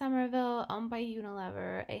 Kate Somerville, owned by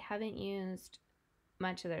Unilever. I haven't used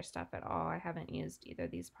much of their stuff at all. I haven't used either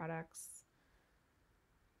of these products.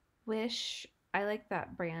 Wish, I like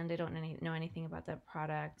that brand. I don't know anything about that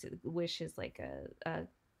product. Wish is like a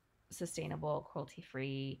sustainable,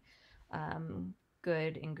 cruelty-free,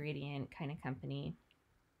 good ingredient kind of company.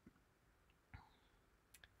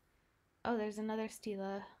 Oh, there's another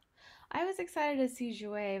Stila. I was excited to see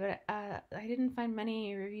Jouer, but I didn't find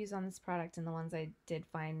many reviews on this product, and the ones I did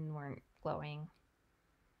find weren't glowing.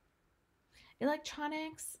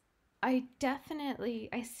 Electronics, I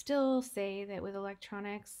still say that with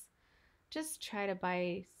electronics, just try to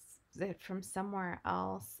buy it from somewhere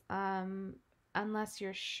else, unless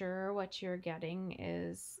you're sure what you're getting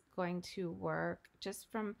is going to work.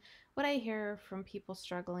 Just from what I hear from people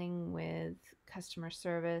struggling with customer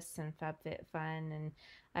service and FabFitFun, and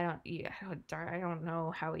I don't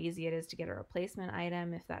know how easy it is to get a replacement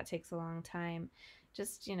item if that takes a long time.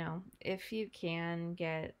 Just, if you can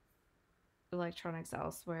get electronics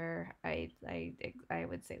elsewhere, I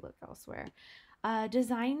would say look elsewhere.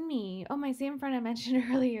 Design Me. Oh, my same friend I mentioned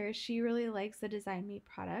earlier, she really likes the Design Me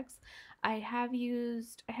products. I have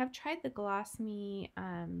tried the Gloss Me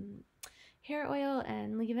hair oil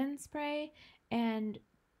and leave-in spray, and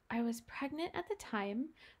I was pregnant at the time,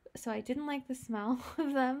 so I didn't like the smell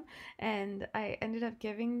of them, and I ended up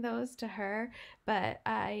giving those to her. But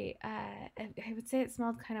I would say it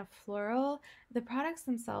smelled kind of floral. The products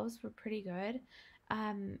themselves were pretty good.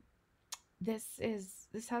 This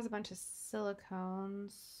has a bunch of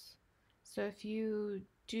silicones, so if you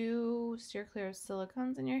do steer clear of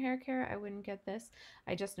silicones in your hair care, I wouldn't get this.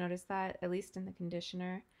 I just noticed that, at least in the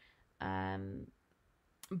conditioner.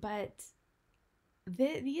 But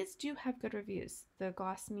these do have good reviews. The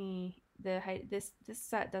Gloss Me, this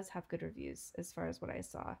set does have good reviews as far as what I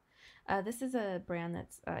saw. This is a brand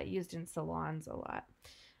that's used in salons a lot.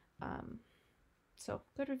 So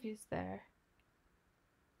good reviews there.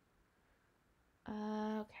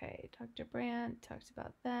 Okay, Dr. Brandt, talked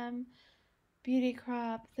about them. Beauty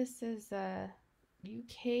Crop, this is a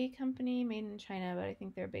UK company made in China, but I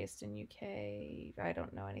think they're based in UK. I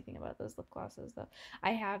don't know anything about those lip glosses though.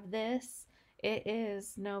 I have this. It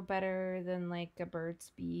is no better than like a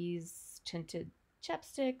Burt's Bees tinted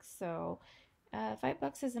chapstick, so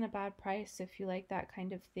 $5 isn't a bad price if you like that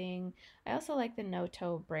kind of thing. I also like the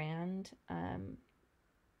Noto brand.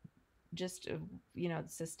 Just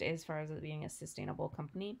as far as it being a sustainable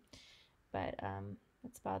company, but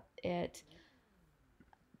that's about it.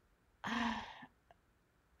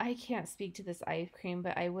 I can't speak to this eye cream,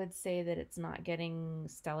 but I would say that it's not getting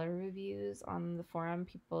stellar reviews on the forum.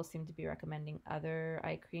 People seem to be recommending other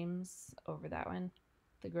eye creams over that one,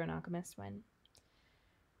 the Grown Alchemist one.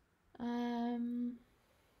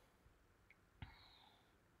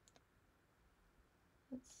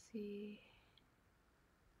 Let's see.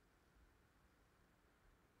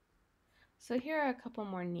 So here are a couple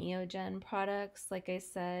more Neogen products. Like I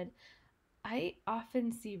said, I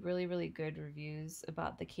often see really, really good reviews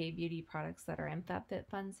about the K-beauty products that are in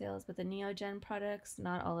FabFitFun sales, but the Neogen products,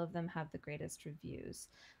 not all of them have the greatest reviews.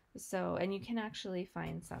 So, and you can actually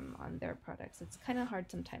find some on their products. It's kind of hard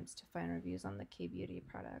sometimes to find reviews on the K-beauty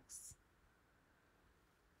products.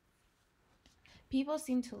 People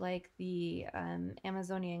seem to like the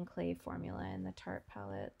Amazonian clay formula in the Tarte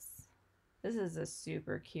palettes. This is a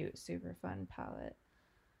super cute, super fun palette.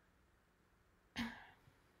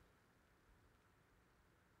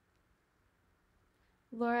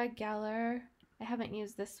 Laura Geller, I haven't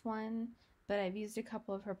used this one, but I've used a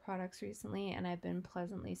couple of her products recently and I've been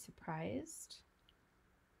pleasantly surprised.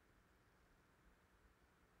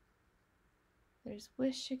 There's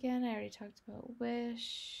Wish again. I already talked about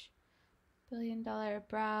Wish. Billion Dollar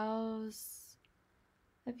Brows.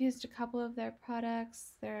 I've used a couple of their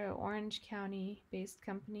products. They're an Orange County based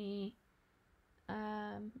company.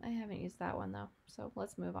 I haven't used that one though, so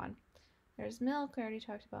let's move on. There's Milk. I already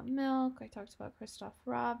talked about Milk. I talked about Christoph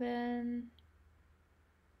Robin.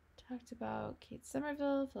 Talked about Kate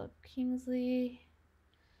Somerville, Philip Kingsley.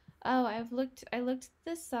 Oh, I looked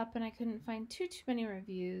this up and I couldn't find too many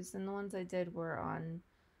reviews, and the ones I did were on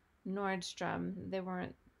Nordstrom. They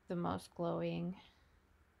weren't the most glowing.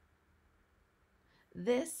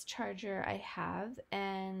 This charger I have,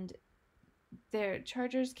 and their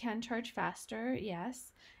chargers can charge faster,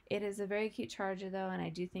 yes. It is a very cute charger though, and I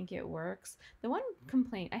do think it works. I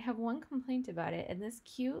have one complaint about it, and this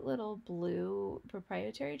cute little blue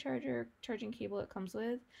proprietary charging cable it comes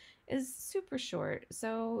with is super short,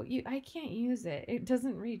 so I can't use it. It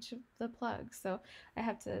doesn't reach the plug, so I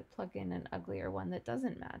have to plug in an uglier one that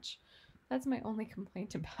doesn't match. That's my only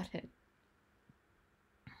complaint about it.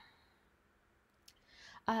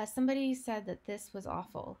 Somebody said that this was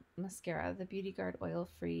awful mascara, the Beauty Guard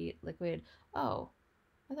oil-free liquid. Oh,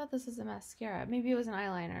 I thought this was a mascara. Maybe it was an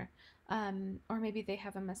eyeliner. Or maybe they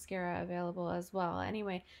have a mascara available as well.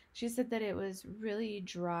 Anyway, she said that it was really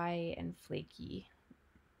dry and flaky.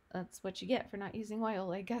 That's what you get for not using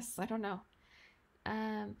oil, I guess. I don't know.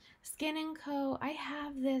 Skin & Co. I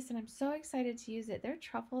have this and I'm so excited to use it. Their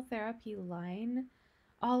Truffle Therapy line,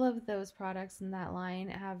 all of those products in that line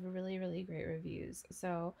have really, really great reviews.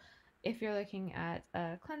 So if you're looking at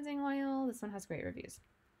a cleansing oil, this one has great reviews.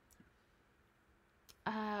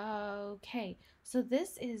 Okay, so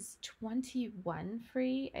this is 21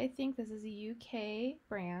 free. I think this is a UK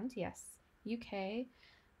brand. Yes, UK.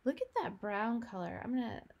 Look at that brown color.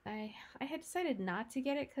 I had decided not to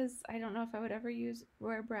get it because I don't know if I would ever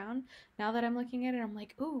wear brown. Now that I'm looking at it, I'm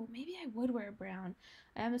like, ooh, maybe I would wear brown.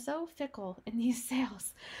 I am so fickle in these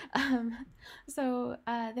sales.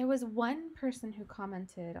 There was one person who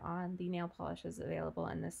commented on the nail polishes available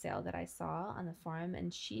in this sale that I saw on the forum,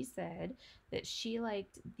 and she said that she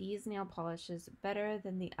liked these nail polishes better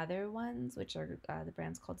than the other ones, which are the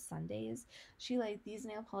brand's called Sundays. She liked these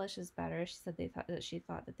nail polishes better. She said she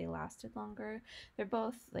thought that they lasted longer. They're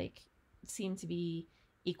both like seem to be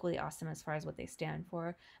equally awesome as far as what they stand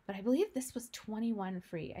for, but I believe this was 21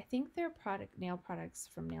 free. I think their nail products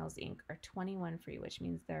from Nails Inc. are 21 free, which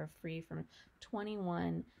means they're free from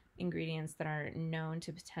 21 ingredients that are known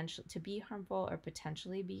to be harmful or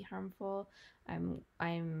potentially be harmful. I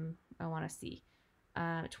want to see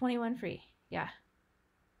 21 free. Yeah,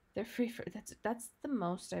 they're free for that's the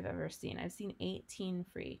most I've ever seen. I've seen 18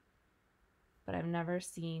 free, but I've never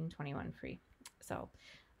seen 21 free. So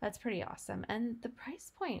that's pretty awesome. And the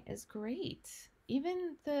price point is great.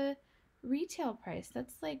 Even the retail price,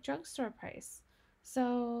 that's like drugstore price.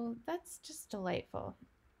 So that's just delightful.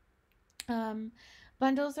 Um,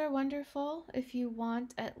 Bundles are wonderful if you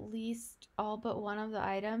want at least all but one of the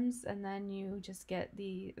items, and then you just get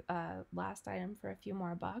the last item for a few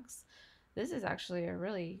more bucks. This is actually a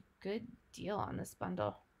really good deal on this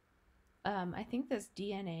bundle. I think this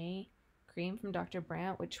DNA cream from Dr.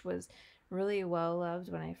 Brandt, which was really well loved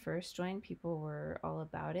when I first joined, people were all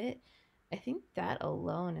about it. I think that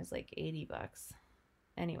alone is like 80 bucks.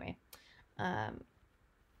 Anyway,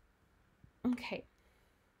 okay.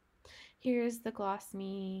 Here's the Gloss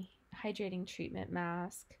Me Hydrating Treatment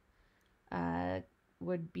Mask.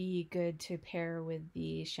 Would be good to pair with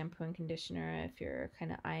the shampoo and conditioner if you're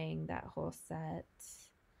kind of eyeing that whole set.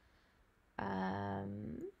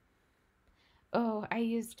 Oh, I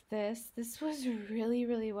used this. This was really,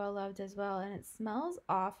 really well loved as well, and it smells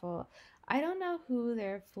awful. I don't know who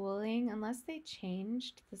they're fooling unless they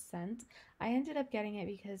changed the scent. I ended up getting it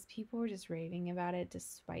because people were just raving about it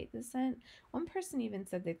despite the scent. One person even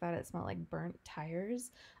said they thought it smelled like burnt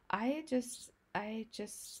tires. I just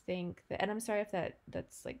think that, and I'm sorry if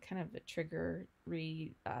that's like kind of a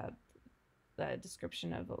triggery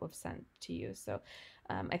description of scent to you. So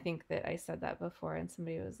I think that I said that before and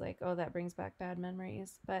somebody was like, oh, that brings back bad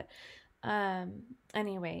memories. But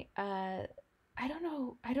anyway, I don't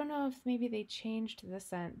know. I don't know if maybe they changed the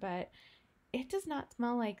scent, but it does not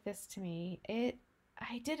smell like this to me.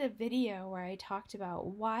 I did a video where I talked about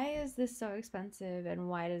why is this so expensive and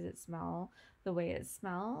why does it smell the way it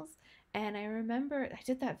smells. And I remember I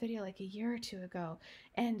did that video like a year or two ago,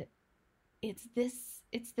 and it's this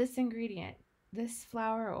ingredient, this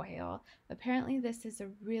flower oil. Apparently this is a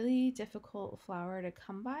really difficult flower to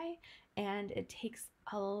come by, and it takes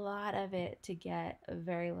a lot of it to get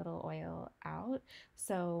very little oil out.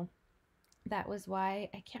 So that was why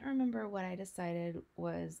I can't remember what I decided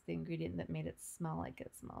was the ingredient that made it smell like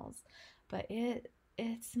it smells, but it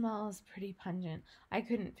smells pretty pungent. I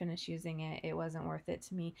couldn't finish using it. It wasn't worth it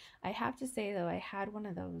to me. I have to say though, I had one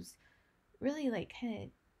of those really like kind of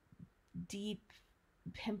deep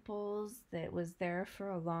pimples that was there for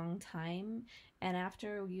a long time, and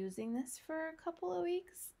after using this for a couple of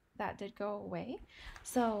weeks that did go away.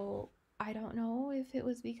 So I don't know if it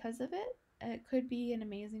was because of it. It could be an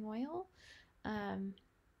amazing oil. um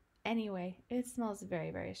Anyway, it smells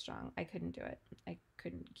very, very strong. I couldn't do it. I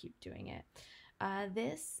couldn't keep doing it.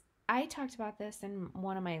 This I talked about this in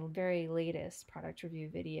one of my very latest product review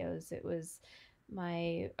videos. It was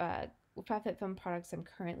my FabFitFun products I'm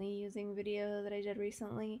currently using video that I did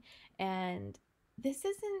recently, and this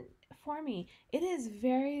isn't for me. It is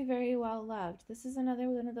very, very well loved. This is another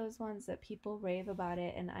one of those ones that people rave about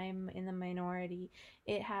it, and I'm in the minority.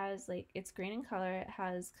 It has like, it's green in color. It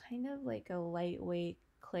has kind of like a lightweight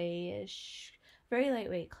clayish, very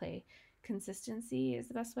lightweight clay consistency is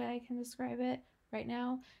the best way I can describe it right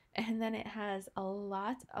now. And then it has a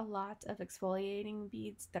lot of exfoliating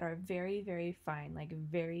beads that are very, very fine, like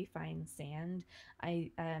very fine sand.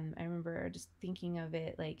 I remember just thinking of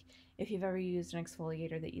it like if you've ever used an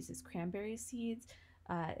exfoliator that uses cranberry seeds.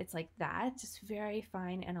 It's like that, just very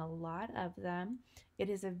fine, and a lot of them. It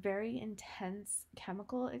is a very intense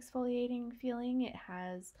chemical exfoliating feeling. It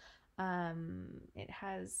has I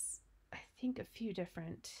think a few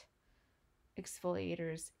different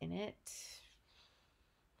exfoliators in it.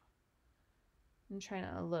 I'm trying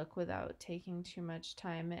to look without taking too much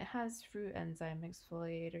time. It has fruit enzyme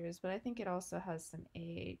exfoliators, but I think it also has some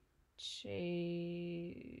AHAs.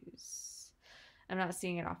 I'm not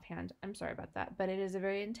seeing it offhand. I'm sorry about that, but it is a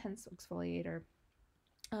very intense exfoliator.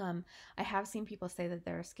 I have seen people say that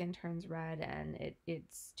their skin turns red and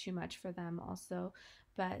it's too much for them also,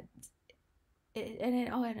 but and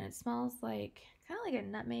it smells like kind of like a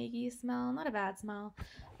nutmeggy smell, not a bad smell.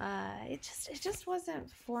 It just wasn't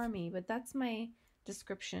for me, but that's my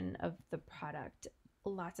description of the product.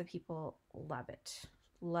 Lots of people love it,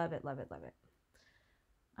 love it, love it, love it.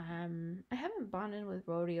 I haven't bonded with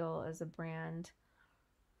Rodial as a brand.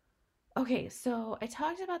 Okay, so I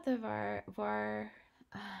talked about the Voix,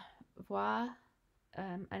 I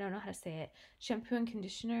don't know how to say it, shampoo and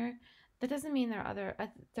conditioner. That doesn't mean there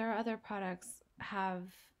are other products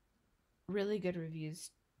have really good reviews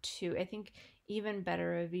too. I think even better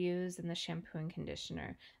reviews than the shampoo and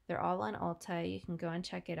conditioner. They're all on Ulta. You can go and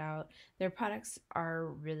check it out. Their products are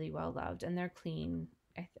really well loved and they're clean.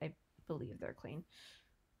 I believe they're clean.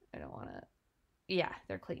 I don't want to. Yeah,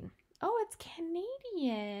 they're clean. Oh, it's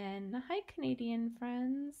Canadian. Hi, Canadian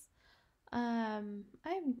friends. I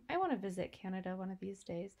want to visit Canada one of these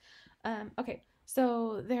days. Okay,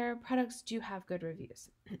 so their products do have good reviews.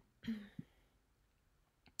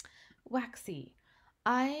 Waxy.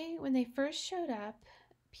 When they first showed up,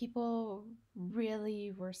 people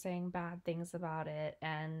really were saying bad things about it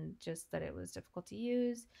and just that it was difficult to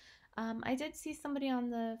use. I did see somebody on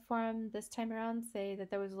the forum this time around say that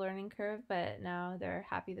there was a learning curve, but now they're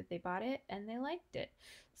happy that they bought it and they liked it.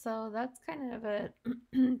 So that's kind of a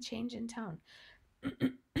change in tone.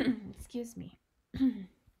 Excuse me.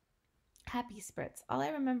 Happy Spritz. All I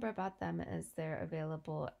remember about them is they're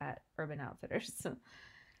available at Urban Outfitters.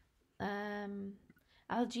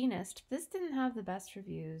 Alginist. This didn't have the best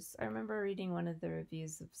reviews. I remember reading one of the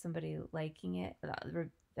reviews of somebody liking it,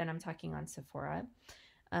 and I'm talking on Sephora.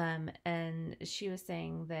 And she was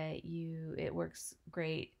saying that it works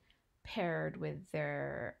great paired with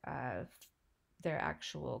their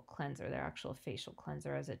actual cleanser, their actual facial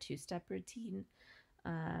cleanser as a two-step routine.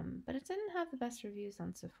 But it didn't have the best reviews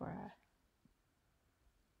on Sephora.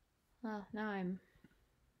 Well, now I'm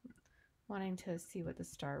wanting to see what the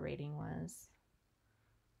star rating was.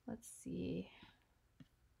 Let's see.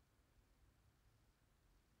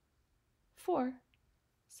 4.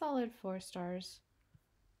 Solid 4 stars.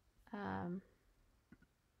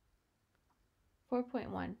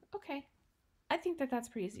 4.1. Okay. I think that that's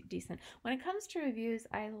pretty decent. When it comes to reviews,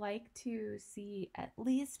 I like to see at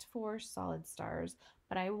least 4 solid stars,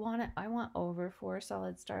 but I want over 4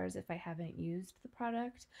 solid stars if I haven't used the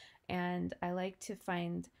product. And I like to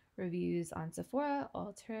find reviews on Sephora,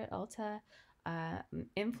 Ulta.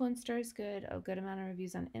 Influencer is good. A good amount of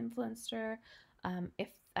reviews on Influencer. If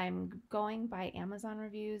I'm going by Amazon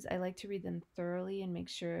reviews, I like to read them thoroughly and make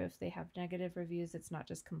sure if they have negative reviews, it's not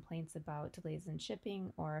just complaints about delays in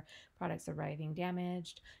shipping or products arriving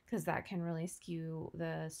damaged, because that can really skew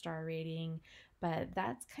the star rating. But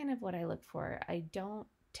that's kind of what I look for. I don't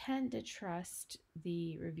tend to trust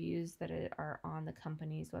the reviews that are on the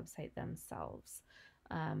company's website themselves.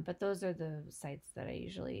 But those are the sites that I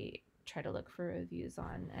usually try to look for reviews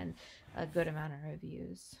on, and a good amount of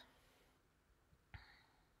reviews.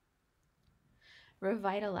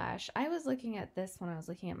 Revitalash. I was looking at this when I was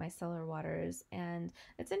looking at my cellar waters, and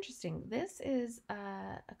it's interesting. This is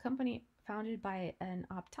a company founded by an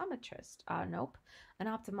optometrist. Nope, an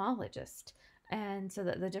ophthalmologist. And so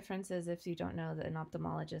the difference is, if you don't know, that an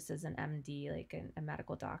ophthalmologist is an MD, like a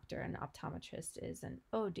medical doctor, and an optometrist is an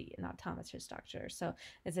OD, an optometrist doctor. So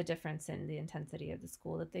it's a difference in the intensity of the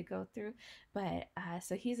school that they go through. But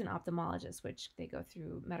so he's an ophthalmologist, which they go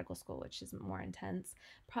through medical school, which is more intense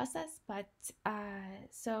process. But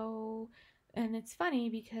and it's funny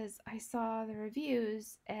because I saw the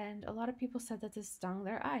reviews and a lot of people said that this stung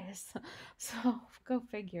their eyes. So go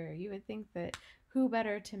figure. You would think that who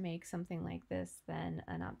better to make something like this than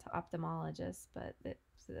an ophthalmologist, but the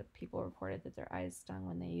people reported that their eyes stung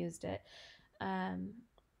when they used it.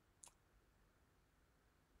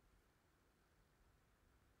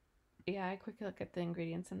 Yeah, I quickly look at the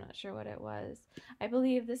ingredients. I'm not sure what it was. I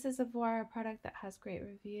believe this is a Voira product that has great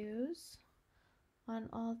reviews on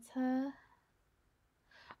Ulta.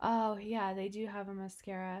 Oh, yeah, they do have a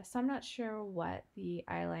mascara. So I'm not sure what the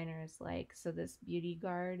eyeliner is like. So this Beauty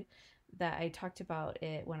Guard that I talked about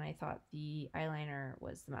it when I thought the eyeliner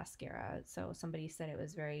was the mascara. So somebody said it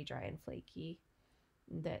was very dry and flaky,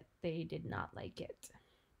 that they did not like it.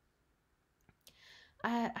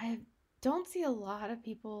 I don't see a lot of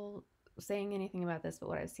people saying anything about this, but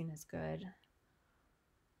what I've seen is good.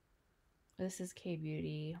 This is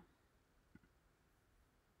K-Beauty.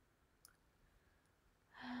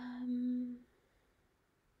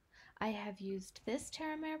 I have used this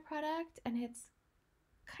Terramare product, and it's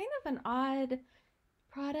kind of an odd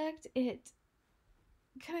product.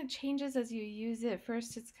 kind of changes as you use it.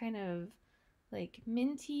 First, it's kind of like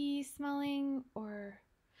minty smelling, or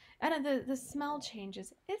I don't know, the smell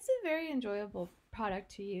changes. It's a very enjoyable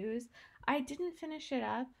product to use. I didn't finish it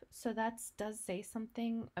up, so that does say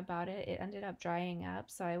something about it. It ended up drying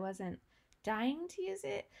up, so I wasn't dying to use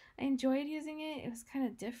it. I enjoyed using it. It was kind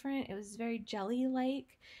of different. It was very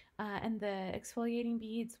jelly-like, and the exfoliating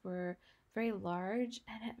beads were very large.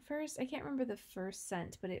 And at first, I can't remember the first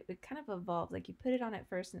scent, but it kind of evolved. Like you put it on at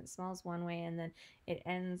first and it smells one way, and then it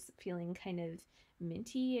ends feeling kind of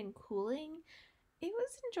minty and cooling. It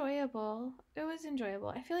was enjoyable. It was enjoyable.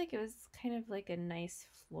 I feel like it was kind of like a nice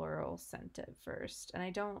floral scent at first. And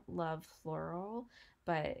I don't love floral,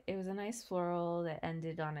 but it was a nice floral that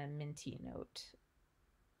ended on a minty note,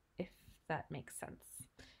 if that makes sense.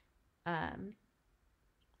 Um,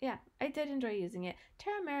 yeah, I did enjoy using it.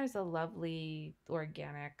 Terra Mare is a lovely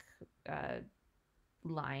organic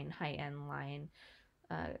line, high-end line,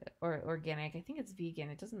 or organic. I think it's vegan.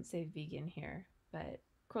 It doesn't say vegan here, but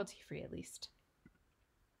cruelty-free at least.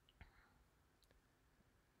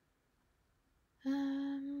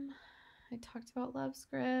 I talked about Love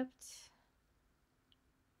Script.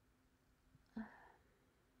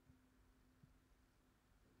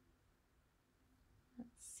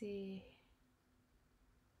 Let's see.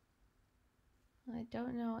 I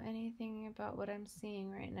don't know anything about what I'm seeing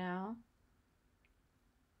right now.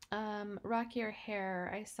 Rock Your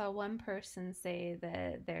Hair. I saw one person say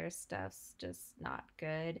that their stuff's just not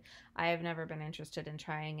good. I have never been interested in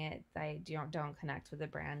trying it. I don't connect with the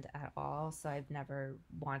brand at all, so I've never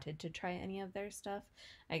wanted to try any of their stuff.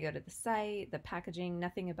 I go to the site, the packaging,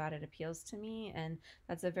 nothing about it appeals to me, and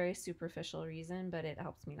that's a very superficial reason, but it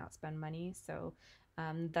helps me not spend money. So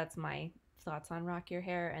that's my thoughts on Rock Your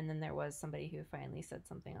Hair. And then there was somebody who finally said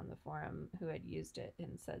something on the forum who had used it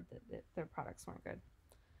and said that their products weren't good.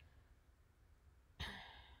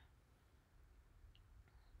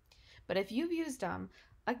 But if you've used them,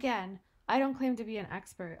 again, I don't claim to be an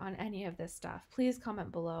expert on any of this stuff. Please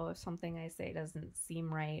comment below if something I say doesn't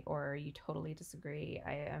seem right or you totally disagree.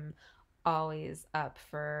 I am always up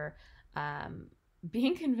for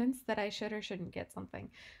being convinced that I should or shouldn't get something.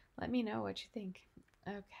 Let me know what you think.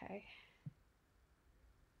 Okay.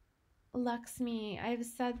 Lakshmi, I've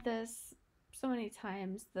said this so many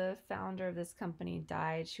times. The founder of this company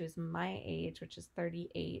died. She was my age, which is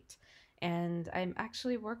 38. And I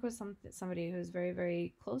actually work with somebody who's very,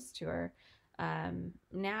 very close to her.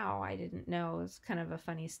 Now I didn't know. It was kind of a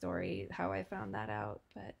funny story how I found that out,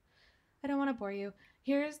 but I don't want to bore you.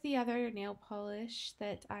 Here's the other nail polish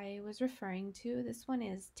that I was referring to. This one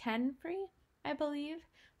is 10 free, I believe.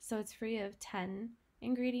 So it's free of 10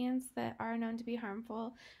 ingredients that are known to be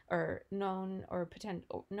harmful, or known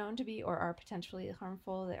to be or are potentially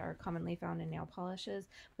harmful, that are commonly found in nail polishes.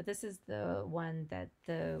 But this is the one that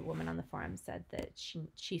the woman on the forum said that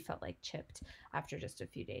she felt like chipped after just a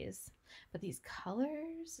few days. But these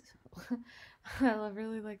colors, I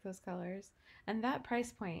really like those colors. And that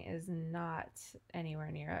price point is not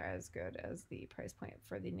anywhere near as good as the price point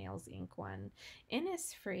for the Nails Inc. one.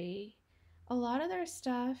 Innisfree, a lot of their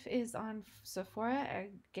stuff is on Sephora.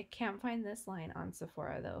 I can't find this line on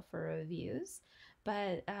Sephora though for reviews.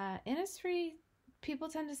 But Innisfree, people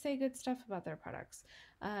tend to say good stuff about their products.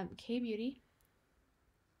 K-Beauty.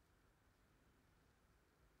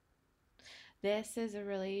 This is a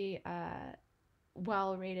really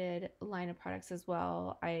well-rated line of products as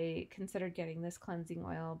well. I considered getting this cleansing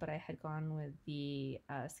oil, but I had gone with the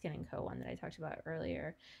Skin & Co. one that I talked about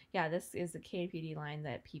earlier. Yeah, this is a K-Beauty line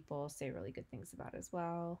that people say really good things about as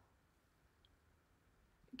well.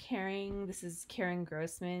 Caring, this is Karen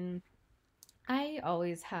Grossman. I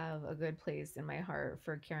always have a good place in my heart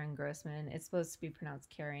for Karen Grossman. It's supposed to be pronounced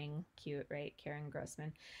caring, cute, right? Karen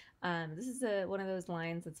Grossman. This is one of those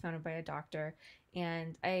lines that's founded by a doctor,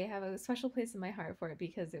 and I have a special place in my heart for it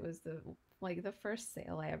because it was the first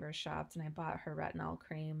sale I ever shopped, and I bought her retinol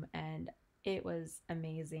cream, and it was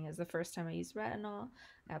amazing. It was the first time I used retinol.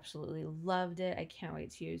 I absolutely loved it. I can't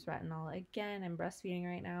wait to use retinol again. I'm breastfeeding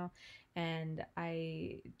right now, and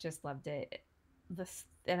I just loved it.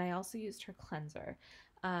 And I also used her cleanser.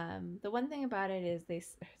 The one thing about it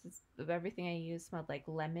is everything I used smelled like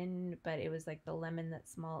lemon, but it was like the lemon that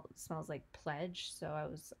smells like Pledge.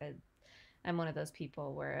 So I'm one of those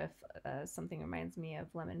people where if something reminds me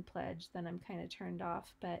of lemon Pledge, then I'm kind of turned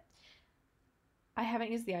off. But I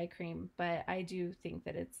haven't used the eye cream, but I do think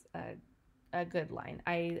that it's a good line.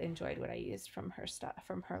 I enjoyed what I used from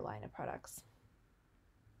her line of products.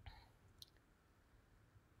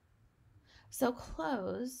 So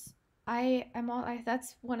clothes,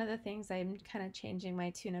 That's one of the things I'm kind of changing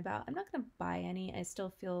my tune about. I'm not going to buy any. I still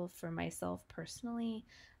feel for myself personally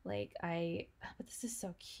like but this is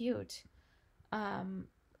so cute.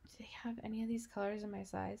 Do they have any of these colors in my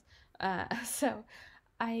size? So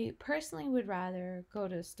I personally would rather go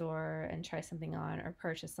to a store and try something on or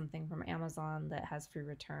purchase something from Amazon that has free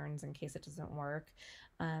returns in case it doesn't work.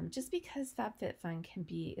 Just because FabFitFun can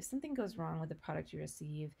be, if something goes wrong with the product you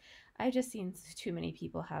receive, I've just seen too many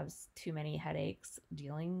people have too many headaches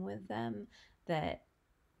dealing with them that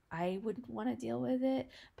I wouldn't want to deal with it.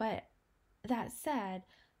 But that said,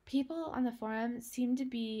 people on the forum seem to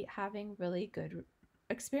be having really good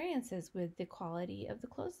experiences with the quality of the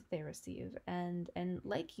clothes that they receive and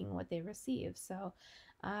liking what they receive. So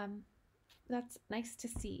um, that's nice to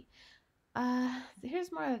see.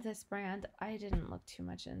 Here's more of this brand. I didn't look too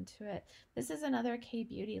much into it. This is another K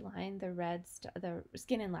Beauty line, the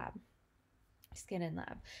Skin and Lab. Skin and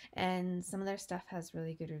Lab, and some of their stuff has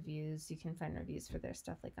really good reviews. You can find reviews for their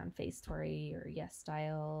stuff like on Face Story or Yes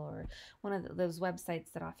Style or one of those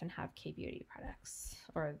websites that often have K Beauty products.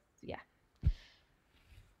 Or yeah.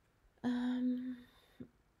 Um,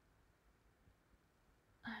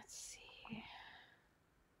 let's see.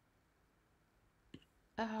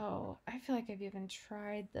 Oh, I feel like I've even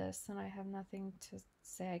tried this and I have nothing to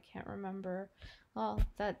say. I can't remember. Well,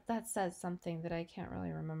 that says something that I can't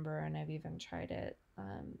really remember, and I've even tried it.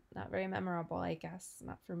 Not very memorable, I guess.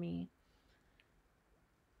 Not for me.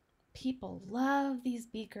 People love these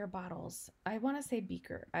beaker bottles. I want to say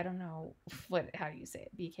beaker. I don't know how do you say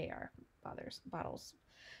it? BKR bottles.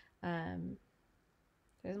 Um,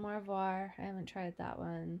 there's more Voir. I haven't tried that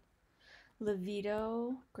one.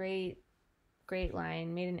 Levito, great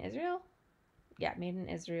line. Made in Israel. Yeah, made in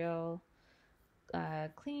Israel.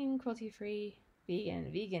 Clean, cruelty-free,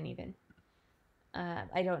 vegan even.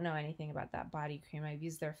 I don't know anything about that body cream. I've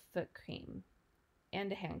used their foot cream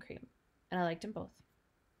and a hand cream, and I liked them both.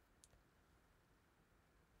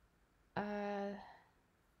 Uh,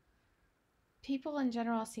 People in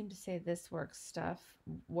general seem to say this works. Type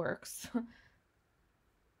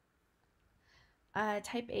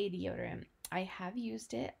A deodorant. I have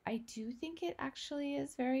used it. I do think it actually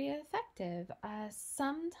is very effective.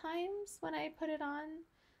 Sometimes when I put it on,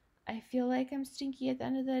 I feel like I'm stinky at the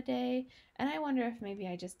end of the day, and I wonder if maybe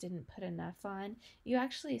I just didn't put enough on. You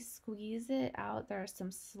actually squeeze it out. There are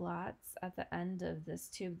some slots at the end of this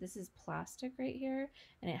tube. This is plastic right here,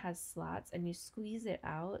 and it has slots, and you squeeze it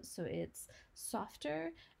out so it's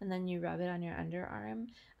softer, and then you rub it on your underarm.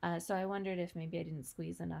 So I wondered if maybe I didn't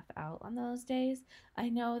squeeze enough out on those days. I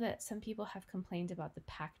know that some people have complained about the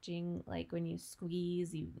packaging, like when you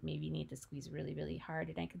squeeze, you maybe need to squeeze really, really hard.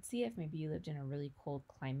 And I could see if maybe you lived in a really cold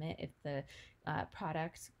climate, if the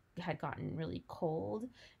product had gotten really cold,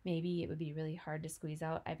 maybe it would be really hard to squeeze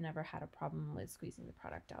out. I've never had a problem with squeezing the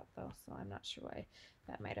product out though, so I'm not sure why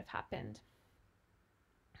that might have happened.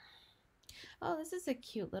 Oh, this is a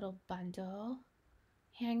cute little bundle.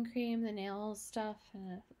 Hand cream, the nails stuff,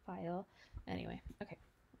 and a file. Anyway, okay.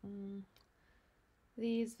 Mm,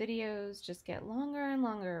 these videos just get longer and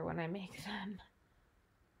longer when I make them.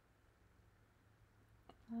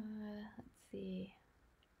 Let's see.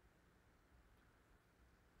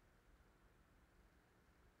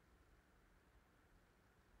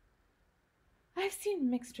 I've seen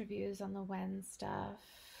mixed reviews on the Wen stuff.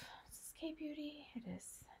 Is this K Beauty? It is.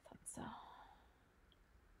 I thought so.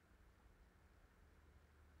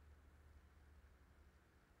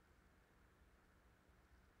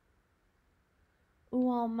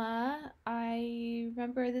 Uoma, I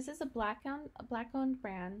remember this is a black owned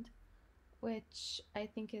brand, which I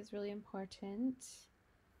think is really important.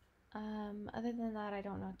 Other than that, I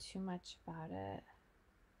don't know too much about it.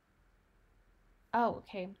 Oh,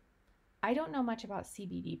 okay. I don't know much about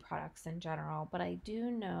CBD products in general, but I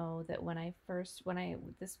do know that when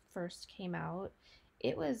this first came out,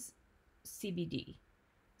 it was CBD.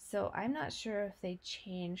 So I'm not sure if they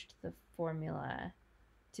changed the formula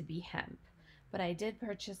to be hemp. But I did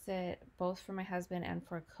purchase it both for my husband and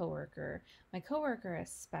for a coworker. My coworker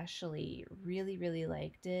especially really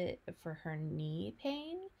liked it for her knee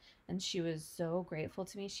pain, and she was so grateful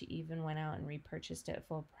to me. She even went out and repurchased it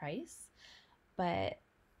full price. But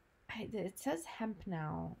it says hemp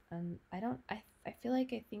now, and I don't. I feel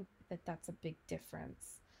like I think that that's a big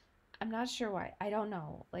difference. I'm not sure why. I don't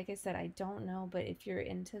know. Like I said, I don't know. But if you're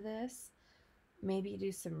into this, maybe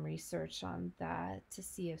do some research on that to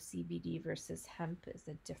see if CBD versus hemp is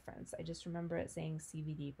a difference. I just remember it saying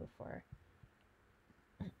CBD before,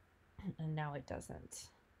 and now it doesn't.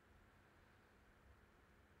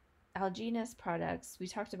 Algenus products. We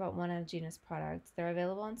talked about one Algenus product. They're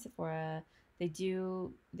available on Sephora.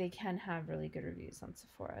 They can have really good reviews on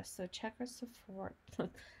Sephora. So check our Sephora.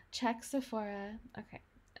 Check Sephora. Okay.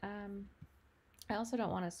 I also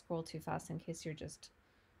don't want to scroll too fast in case you're just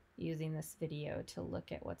using this video to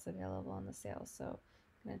look at what's available on the sale. So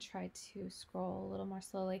I'm going to try to scroll a little more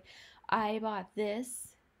slowly. I bought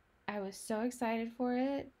this. I was so excited for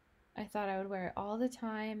it. I thought I would wear it all the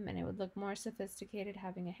time and it would look more sophisticated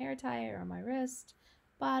having a hair tie or on my wrist.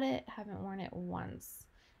 Bought it, haven't worn it once.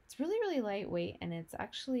 It's really, really lightweight and it's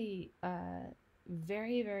actually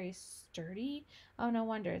very, very sturdy. Oh, no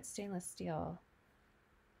wonder, it's stainless steel.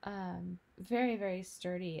 Very, very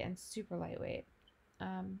sturdy and super lightweight.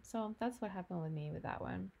 So that's what happened with me with that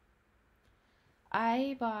one.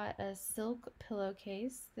 I bought a silk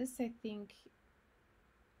pillowcase. This, I think,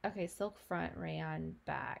 okay, silk front, rayon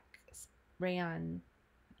back, rayon,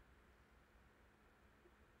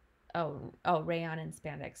 rayon and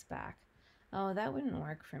spandex back. Oh, that wouldn't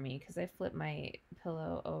work for me because I flip my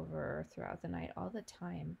pillow over throughout the night all the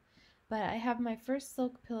time. But I have my first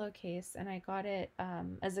silk pillowcase and I got it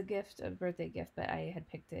as a gift, a birthday gift, but I had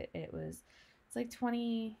picked it. It's like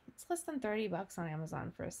 20, it's less than $30 on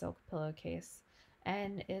Amazon for a silk pillowcase.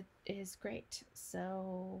 And it is great.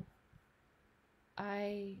 So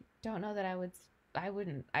I don't know that I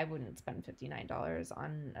wouldn't spend $59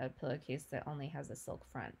 on a pillowcase that only has a silk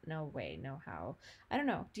front. No way, no how. I don't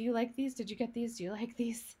know. Do you like these? Did you get these? Do you like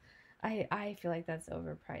these? I feel like that's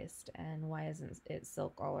overpriced, and why isn't it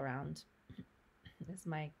silk all around? Is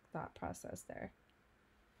my thought process there.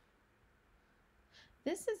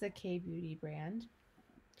 This is a K-beauty brand,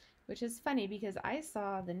 which is funny because I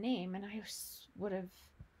saw the name and I would have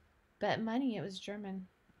bet money it was German.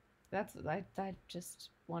 I just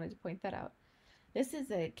wanted to point that out. This is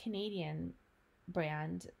a Canadian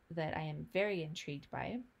brand that I am very intrigued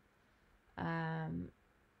by.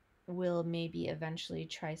 Will maybe eventually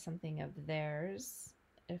try something of theirs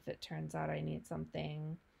if it turns out I need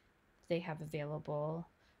something they have available.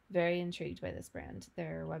 Very intrigued by this brand.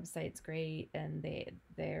 Their website's great and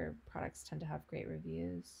their products tend to have great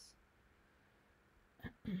reviews.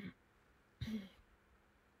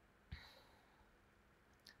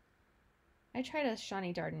 I tried a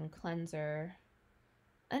Shani Darden cleanser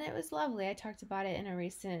and it was lovely. I talked about it in a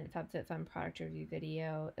recent FabFitFun product review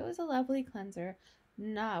video. It was a lovely cleanser,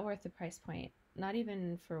 not worth the price point. Not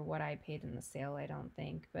even for what I paid in the sale, I don't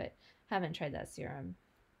think, but haven't tried that serum.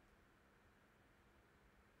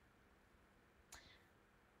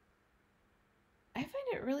 I find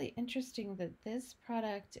it really interesting that this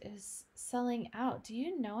product is selling out. Do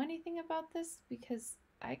you know anything about this? Because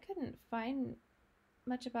I couldn't find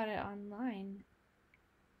much about it online.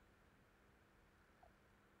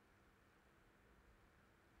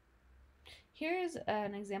 Here's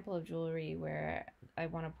an example of jewelry where I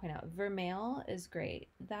want to point out vermeil is great.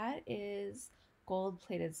 That is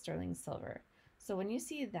gold-plated sterling silver. So when you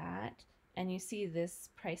see that and you see this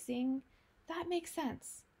pricing, that makes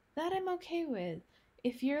sense. That I'm okay with.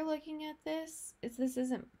 If you're looking at this, this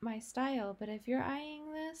isn't my style, but if you're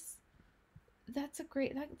eyeing this, that's a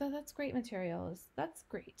great that's great materials. That's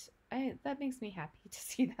great. That makes me happy to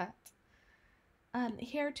see that.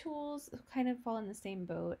 Hair tools kind of fall in the same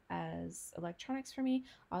boat as electronics for me,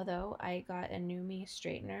 although I got a Numi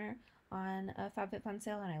straightener on a FabFitFun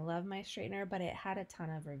sale and I love my straightener, but it had a ton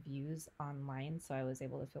of reviews online, so I was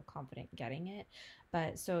able to feel confident getting it.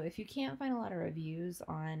 But so if you can't find a lot of reviews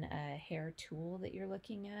on a hair tool that you're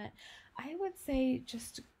looking at, I would say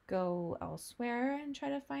just go elsewhere and try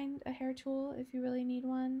to find a hair tool if you really need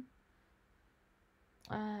one.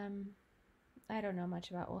 I don't know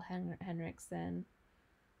much about Ole Henriksen.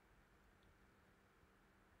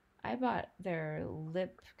 I bought their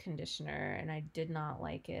lip conditioner and I did not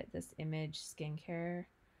like it. This Image Skincare.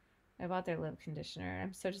 I bought their lip conditioner.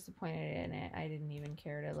 I'm so disappointed in it. I didn't even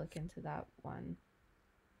care to look into that one.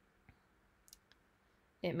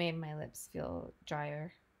 It made my lips feel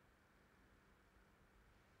drier.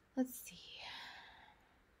 Let's see.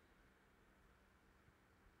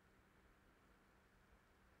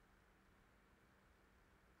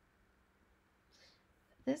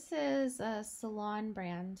 This is a salon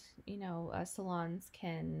brand. You know, salons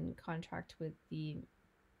can contract with the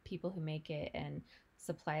people who make it and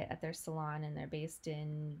supply it at their salon, and they're based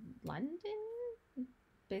in London?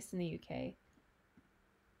 Based in the UK.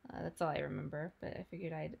 That's all I remember, but I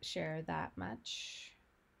figured I'd share that much.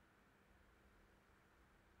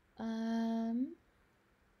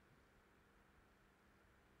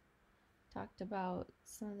 Talked about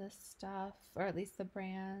some of this stuff, or at least the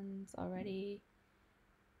brands already.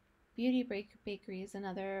 Beauty Bakery is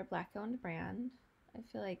another black-owned brand. I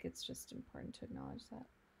feel like it's just important to acknowledge that.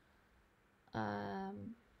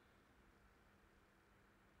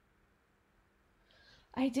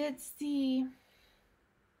 I did see.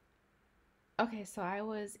 Okay, so I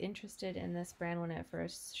was interested in this brand when it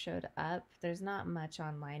first showed up. There's not much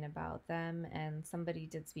online about them, and somebody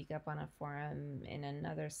did speak up on a forum in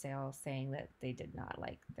another sale saying that they did not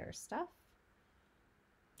like their stuff.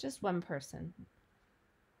 Just one person.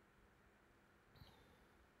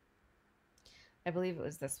 I believe it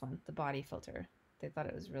was this one, the body filter. They thought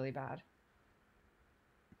it was really bad.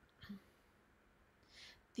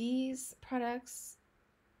 These products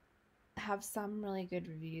have some really good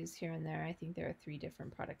reviews here and there. I think there are 3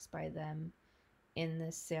 different products by them in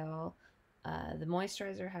this sale. The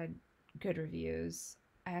moisturizer had good reviews.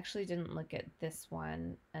 I actually didn't look at this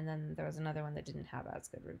one, and then there was another one that didn't have as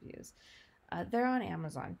good reviews. They're on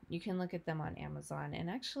Amazon. You can look at them on Amazon, and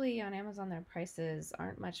actually on Amazon their prices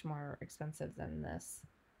aren't much more expensive than this.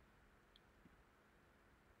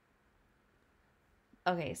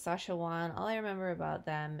 Okay, Sasha Wan, all I remember about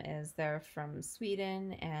them is they're from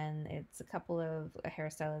Sweden, and it's a couple of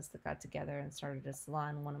hairstylists that got together and started a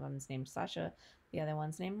salon. One of them's named Sasha, the other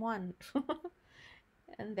one's named Juan.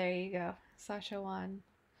 And there you go, Sasha Wan.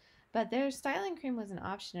 But their styling cream was an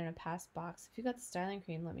option in a past box. If you got the styling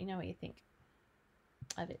cream, let me know what you think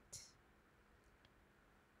of it.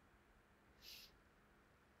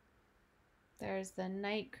 There's the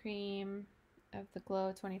night cream of the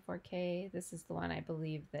Glow 24K. This is the one I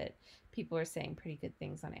believe that people are saying pretty good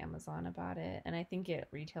things on Amazon about it. And I think it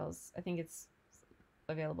retails, I think it's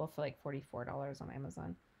available for like $44 on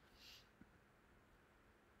Amazon.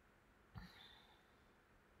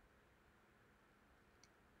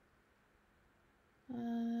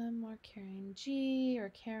 More Caring G or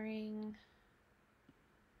Caring.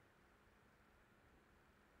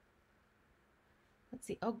 Let's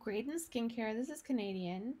see. Oh, Graydon Skincare. This is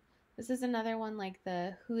Canadian. This is another one like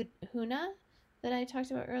the Huna that I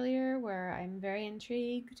talked about earlier, where I'm very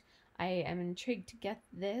intrigued. I am intrigued to get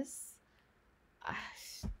this.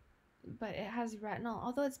 But it has retinol,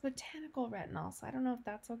 although it's botanical retinol, so I don't know if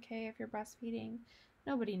that's okay if you're breastfeeding.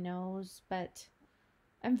 Nobody knows, but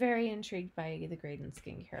I'm very intrigued by the Graydon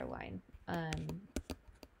Skincare line.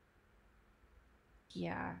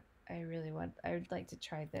 Yeah, I would like to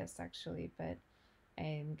try this actually, but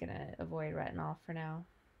I'm gonna avoid retinol for now.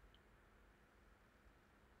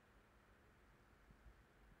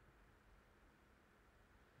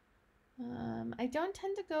 I don't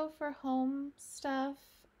tend to go for home stuff,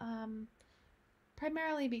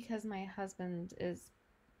 primarily because my husband is,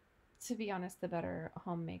 to be honest, the better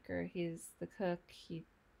homemaker. He's the cook. He's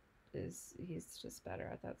just better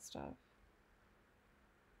at that stuff.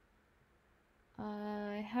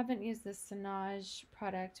 I haven't used the Sinage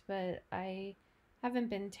product, but I haven't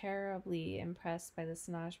been terribly impressed by the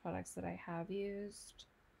Sinage products that I have used.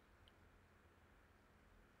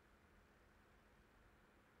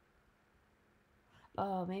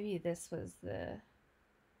 Oh, maybe this was the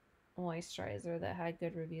moisturizer that had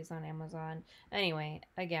good reviews on Amazon. Anyway,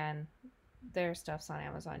 again, their stuff's on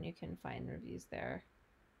Amazon. You can find reviews there.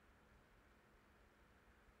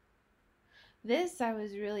 This I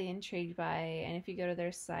was really intrigued by, and if you go to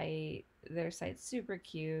their site's super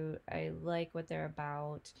cute. I like what they're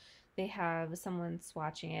about. They have someone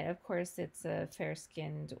swatching it. Of course, it's a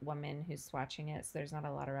fair-skinned woman who's swatching it, so there's not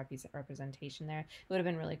a lot of representation there. It would have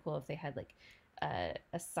been really cool if they had like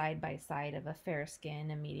a side by side of a fair skin,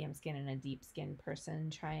 a medium skin, and a deep skin person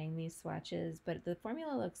trying these swatches. But the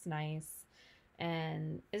formula looks nice,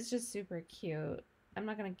 and it's just super cute. I'm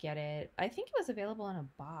not gonna get it. I think it was available in a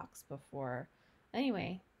box before.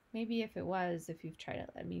 Anyway, maybe if it was, if you've tried it,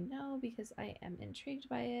 let me know because I am intrigued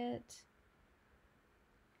by it.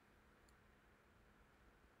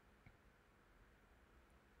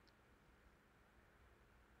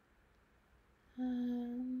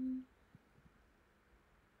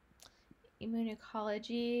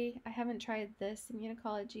 Immunicology. I haven't tried this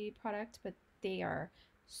Immunicology product, but they are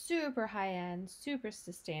super high end, super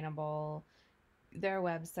sustainable. Their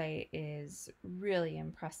website is really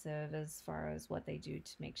impressive as far as what they do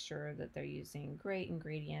to make sure that they're using great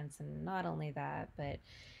ingredients, and not only that, but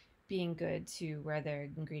being good to where their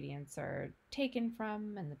ingredients are taken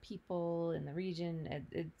from and the people in the region.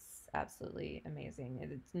 It's absolutely amazing.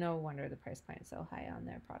 It's no wonder the price point is so high on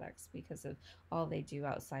their products because of all they do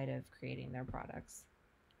outside of creating their products.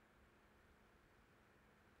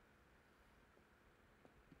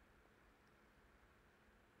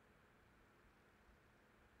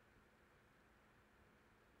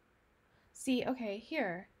 See, okay,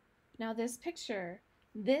 here. Now this picture,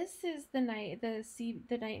 this is the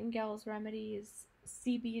Nightingale's Remedies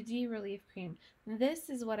CBD relief cream. This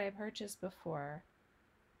is what I purchased before.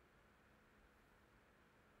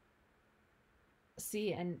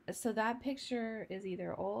 See, and so that picture is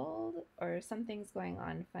either old or something's going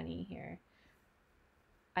on funny here.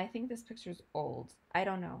 I think this picture's old. I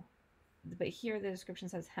don't know. But here the description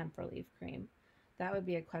says hemp relief cream. That would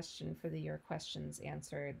be a question for the Your Questions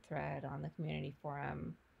Answered thread on the community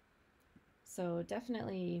forum. So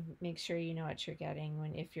definitely make sure you know what you're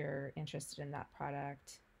getting if you're interested in that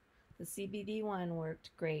product. The CBD one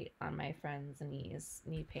worked great on my friend's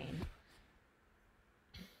knee pain.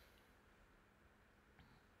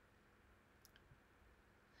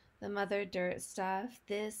 The Mother Dirt stuff.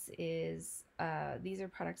 These are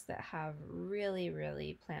products that have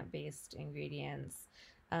really plant-based ingredients.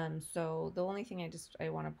 So the only thing I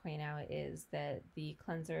want to point out is that the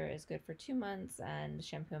cleanser is good for 2 months and the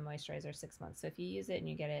shampoo and moisturizer 6 months. So if you use it and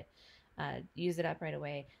you get it, use it up right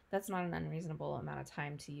away. That's not an unreasonable amount of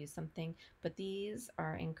time to use something, but these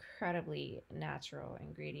are incredibly natural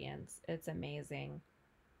ingredients. It's amazing.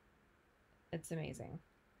 It's amazing.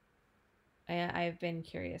 I've been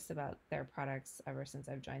curious about their products ever since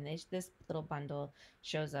I've joined. This little bundle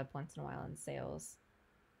shows up once in a while in sales.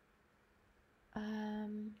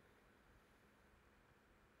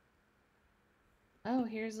 Oh,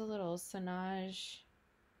 here's a little Sonage.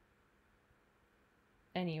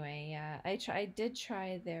 Anyway, yeah, I did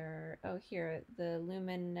try their, oh here, the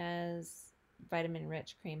Luminez Vitamin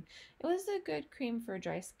Rich cream. It was a good cream for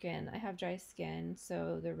dry skin. I have dry skin,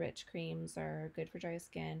 so the rich creams are good for dry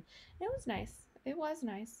skin. It was nice. It was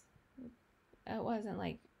nice. It wasn't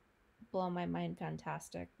like blow my mind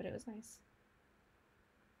fantastic, but it was nice.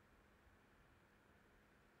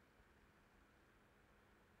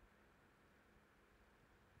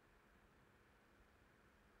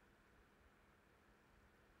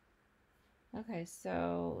 Okay,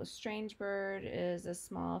 so Strange Bird is a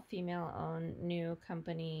small female-owned new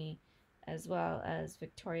company, as well as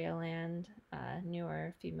Victoria Land, a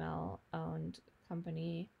newer female-owned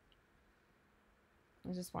company.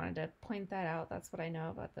 I just wanted to point that out. That's what I know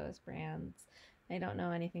about those brands. I don't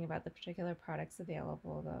know anything about the particular products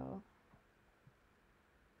available, though.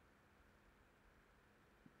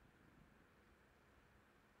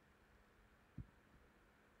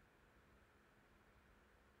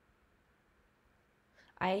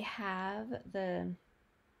 I have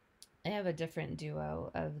a different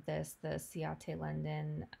duo of this, the Ciate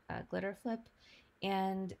London glitter flip,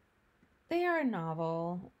 and they are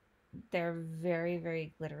novel. They're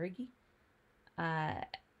very glittery. Uh,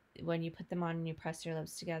 when you put them on and you press your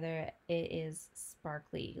lips together, it is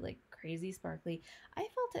sparkly, like crazy sparkly. I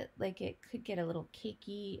felt it like it could get a little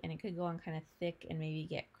cakey and it could go on kind of thick and maybe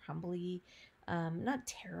get crumbly. Not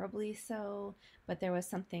terribly so, but there was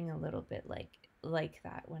something a little bit like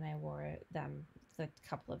that when I wore them the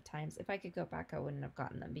couple of times. If I could go back, I wouldn't have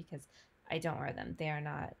gotten them because I don't wear them. They are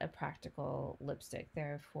not a practical lipstick.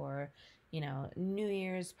 They're for, New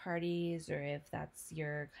Year's parties, or if that's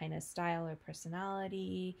your kind of style or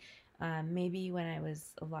personality. Maybe when I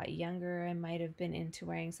was a lot younger, I might have been into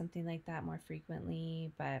wearing something like that more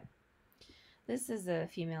frequently, but this is a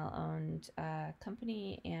female-owned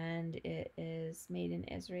company, and it is made in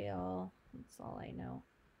Israel. That's all I know.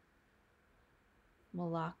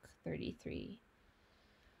 Malak 33.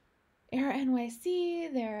 Air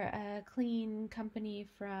NYC, they're a clean company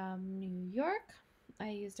from New York.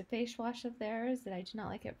 I used a face wash of theirs that I did not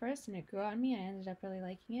like at first, and it grew on me. I ended up really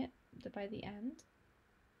liking it by the end.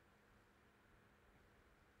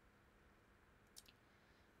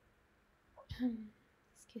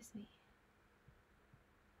 Excuse me.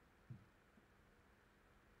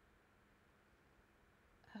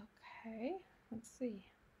 Okay, let's see.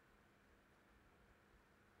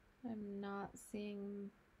 I'm not seeing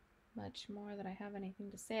much more that I have anything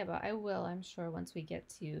to say about. I will, I'm sure, once we get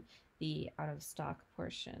to the out of stock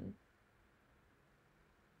portion.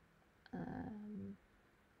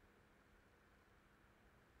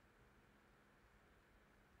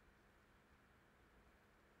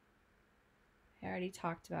 I already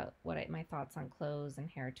talked about my thoughts on clothes and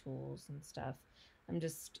hair tools and stuff. I'm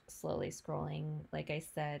just slowly scrolling, like I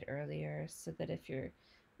said earlier, so that if you're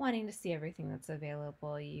wanting to see everything that's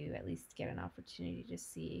available, you at least get an opportunity to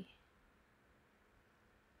see.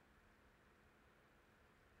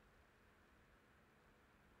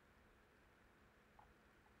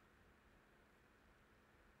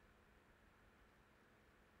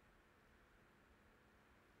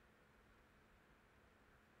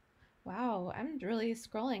 Wow, I'm really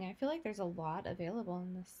scrolling. I feel like there's a lot available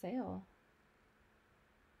in this sale.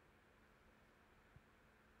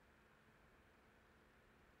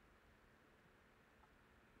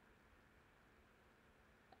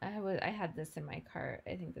 I had this in my cart.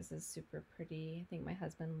 I think this is super pretty. I think my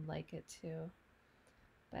husband would like it too.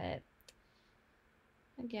 But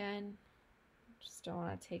Again, just don't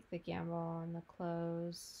want to take the gamble on the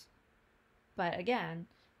clothes. But again,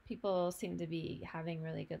 people seem to be having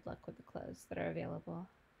really good luck with the clothes that are available.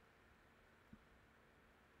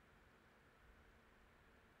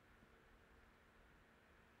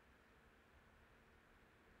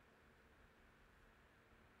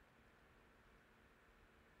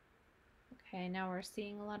 Okay, now we're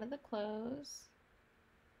seeing a lot of the clothes.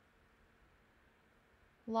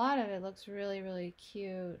 A lot of it looks really, really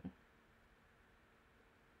cute.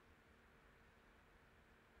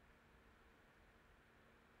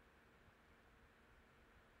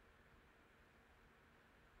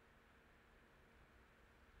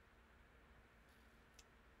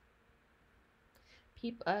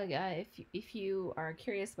 People, if you are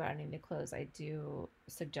curious about any of the clothes, I do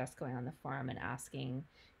suggest going on the forum and asking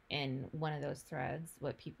in one of those threads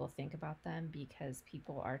what people think about them, because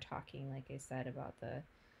people are talking, like I said, about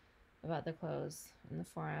the clothes in the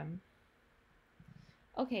forum.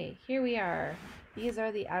 Okay, here we are. These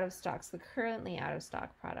are the out of stocks, the currently out of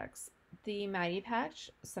stock products. The Mighty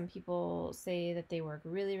Patch, some people say that they work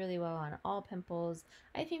really, really well on all pimples.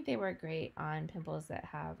 I think they work great on pimples that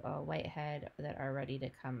have a white head that are ready to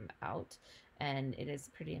come out, and it is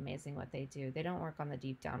pretty amazing what they do. They don't work on the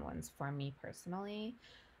deep down ones for me personally.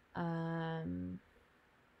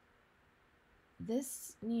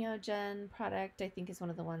 This Neogen product, I think, is one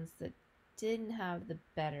of the ones that didn't have the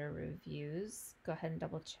better reviews. Go ahead and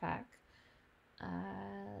double check.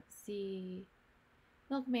 Let's see.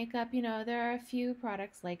 Milk makeup, you know, there are a few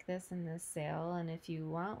products like this in this sale, and if you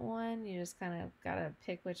want one, you just kind of gotta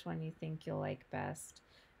pick which one you think you'll like best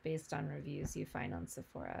based on reviews you find on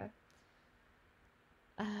Sephora.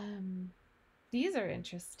 These are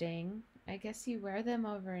interesting. I guess you wear them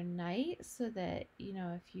overnight so that, you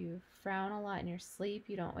know, if you frown a lot in your sleep,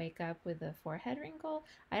 you don't wake up with a forehead wrinkle.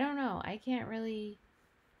 I don't know. I can't really.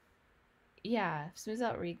 Yeah, smooths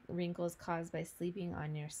out wrinkles caused by sleeping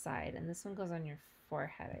on your side. And this one goes on your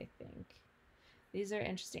forehead, I think. These are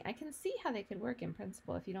interesting. I can see how they could work in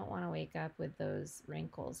principle if you don't want to wake up with those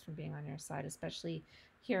wrinkles from being on your side, especially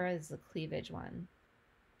here is the cleavage one.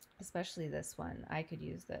 Especially this one. I could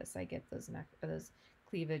use this. I get those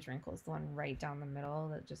cleavage wrinkles, the one right down the middle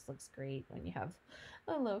that just looks great when you have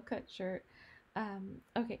a low cut shirt.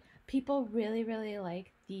 Okay, people really, really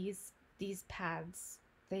like these pads.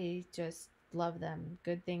 They just love them.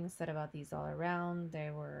 Good things said about these all around.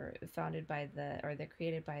 They were founded by they're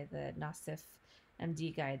created by the Nasif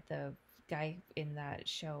MD guide, the guy in that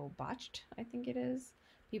show Botched, I think it is.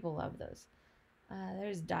 People love those.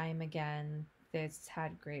 There's Dime again. It's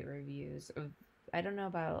had great reviews. I don't know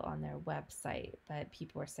about on their website, but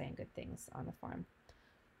people were saying good things on the forum.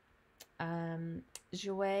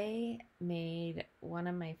 Jouer made one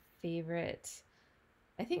of my favorite,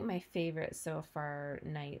 I think my favorite so far,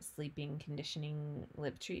 night sleeping conditioning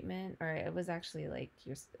lip treatment, or it was actually like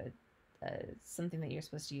something that you're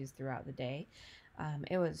supposed to use throughout the day.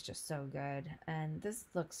 It was just so good, and this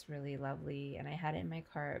looks really lovely, and I had it in my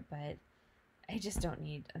cart, but I just don't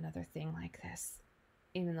need another thing like this,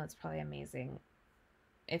 even though it's probably amazing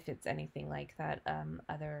if it's anything like that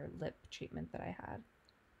other lip treatment that I had.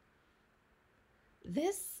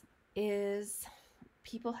 This is,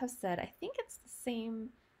 people have said, I think it's the same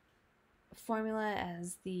formula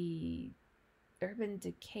as the Urban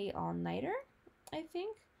Decay All Nighter, I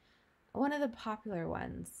think. One of the popular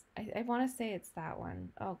ones. I want to say it's that one.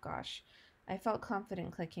 Oh gosh. I felt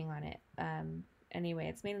confident clicking on it. Anyway,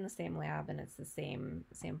 it's made in the same lab and it's the same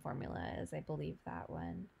formula as, I believe, that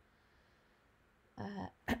one.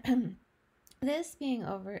 This being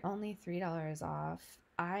over only $3 off,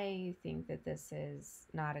 I think that this is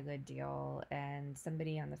not a good deal, and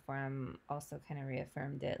somebody on the forum also kind of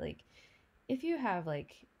reaffirmed it. Like, if you have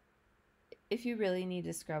if you really need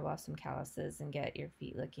to scrub off some calluses and get your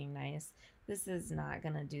feet looking nice, this is not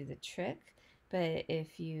gonna do the trick. But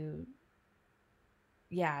if you,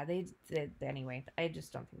 yeah, they did anyway. I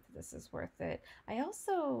just don't think that this is worth it.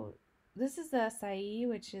 This is the acai,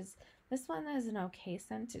 which is, this one is an okay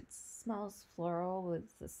scent. It smells floral with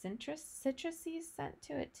the citrusy scent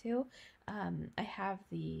to it too. I have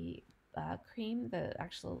the cream, the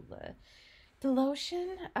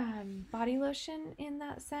lotion, body lotion in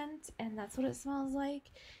that scent, and that's what it smells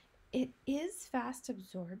like. It is fast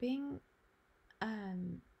absorbing.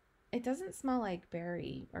 It doesn't smell like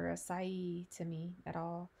berry or acai to me at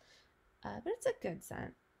all, but it's a good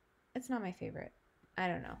scent. It's not my favorite. I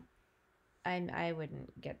don't know. I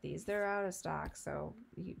wouldn't get these. They're out of stock, so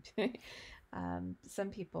some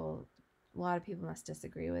people, a lot of people must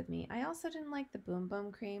disagree with me. I also didn't like the Boom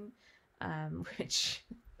Boom cream, which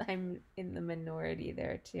I'm in the minority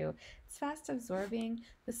there too. It's fast absorbing.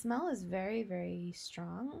 The smell is very, very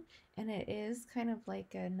strong, and it is kind of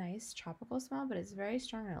like a nice tropical smell, but it's very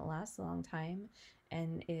strong and it lasts a long time,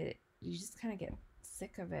 and it you just kind of get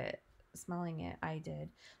sick of it smelling it. I did.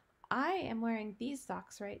 I am wearing these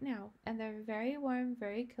socks right now, and they're very warm,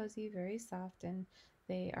 very cozy, very soft, and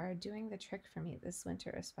they are doing the trick for me this winter,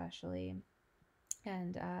 especially.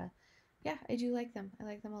 And yeah, I do like them. I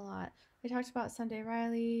like them a lot. I talked about Sunday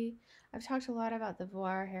Riley. I've talked a lot about the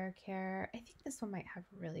Voir hair care. I think this one might have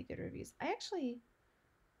really good reviews. I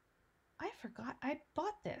forgot I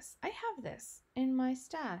bought this. I have this in my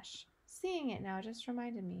stash. Seeing it now just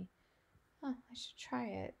reminded me. Huh, I should try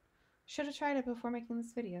it. Should have tried it before making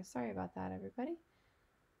this video. Sorry about that, everybody.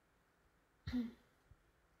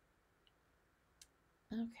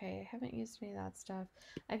 Okay, I haven't used any of that stuff.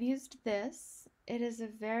 I've used this. It is a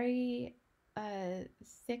very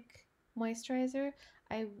thick moisturizer.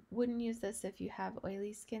 I wouldn't use this if you have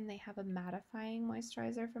oily skin. They have a mattifying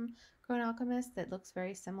moisturizer from Grown Alchemist that looks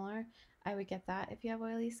very similar. I would get that if you have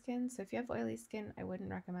oily skin. So if you have oily skin, I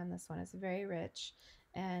wouldn't recommend this one. It's very rich,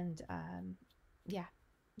 and yeah,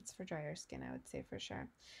 it's for drier skin, I would say for sure.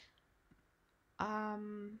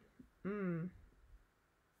 Um,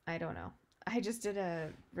 I don't know. I just did a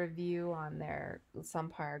review on their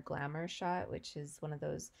Sunpar Glamour Shot, which is one of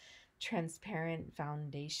those transparent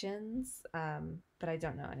foundations, but I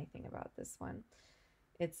don't know anything about this one.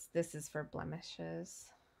 This is for blemishes.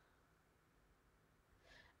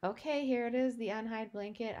 Okay, here it is, the Unhide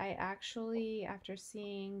Blanket. I actually, after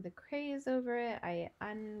seeing the craze over it, I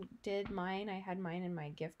undid mine. I had mine in my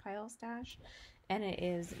gift pile stash, and it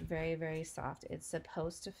is very, very soft. It's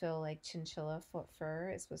supposed to feel like chinchilla fur.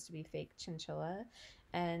 It's supposed to be fake chinchilla,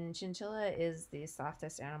 and chinchilla is the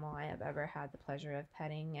softest animal I have ever had the pleasure of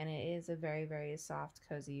petting, and it is a very, very soft,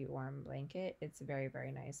 cozy, warm blanket. It's very,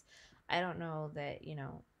 very nice. I don't know that,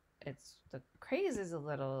 it's the craze is a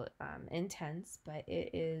little intense, but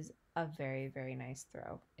it is a very, very nice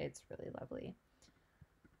throw. It's really lovely.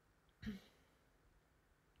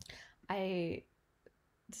 I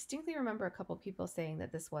distinctly remember a couple people saying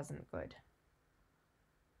that this wasn't good,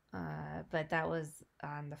 but that was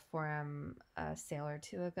on the forum a sale or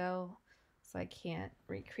two ago, so I can't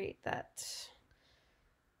recreate that.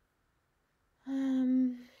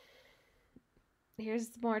 Here's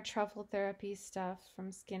more truffle therapy stuff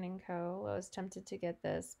from Skin & Co. I was tempted to get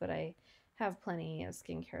this, but I have plenty of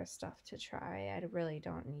skincare stuff to try. I really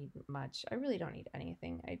don't need much. I really don't need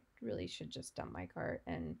anything. I really should just dump my cart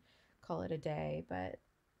and call it a day, but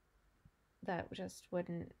that just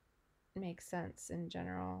wouldn't make sense in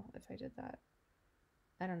general if I did that.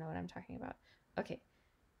 I don't know what I'm talking about. Okay.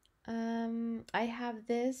 I have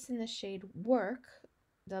this in the shade Work,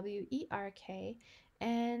 W-E-R-K,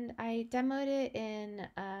 and I demoed it in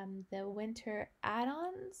the winter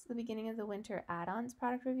add-ons, the beginning of the winter add-ons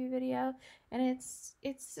product review video, and it's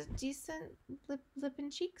a decent lip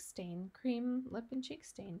and cheek stain, cream lip and cheek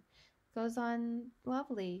stain. Goes on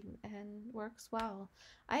lovely and works well.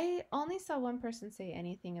 I only saw one person say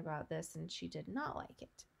anything about this, and she did not like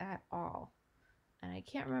it at all. And I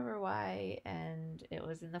can't remember why, and it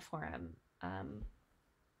was in the forum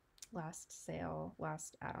last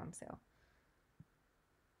add-on sale.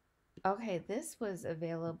 Okay, this was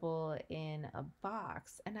available in a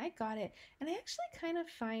box, and I got it, and I actually kind of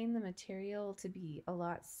find the material to be a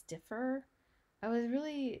lot stiffer. I was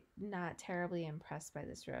really not terribly impressed by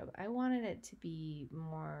this robe. I wanted it to be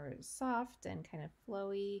more soft and kind of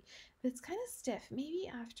flowy, but it's kind of stiff. Maybe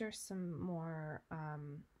after some more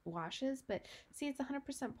washes, but see, it's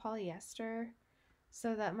 100% polyester,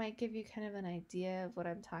 so that might give you kind of an idea of what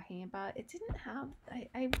I'm talking about. It didn't have,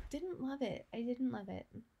 I didn't love it. I didn't love it.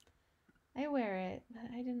 I wear it, but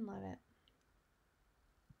I didn't love it.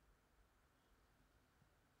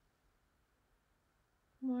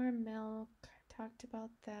 More milk. Talked about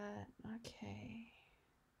that. Okay.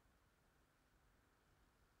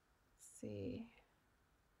 Let's see.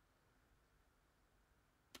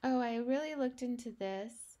 Oh, I really looked into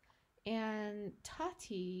this, and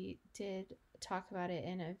Tati did talk about it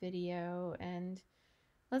in a video, and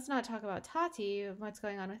let's not talk about Tati, what's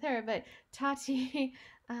going on with her, but Tati,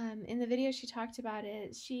 in the video she talked about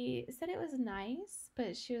it, she said it was nice,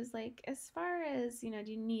 but she was like, as far as, do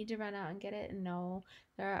you need to run out and get it? No,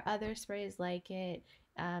 there are other sprays like it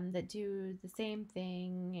that do the same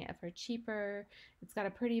thing for cheaper. It's got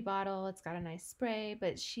a pretty bottle, it's got a nice spray,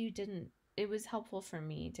 but she didn't, it was helpful for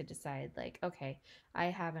me to decide, like, okay, I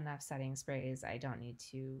have enough setting sprays. I don't need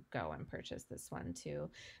to go and purchase this one too.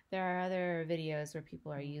 There are other videos where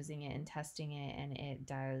people are using it and testing it, and it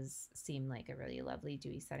does seem like a really lovely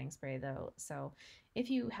dewy setting spray though. So if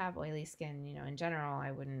you have oily skin, in general, I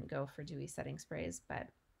wouldn't go for dewy setting sprays, but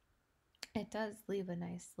it does leave a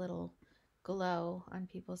nice little glow on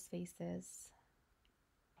people's faces.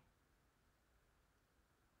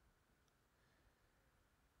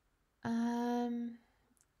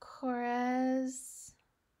 Korres.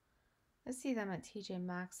 I see them at TJ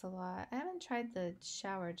Maxx a lot. I haven't tried the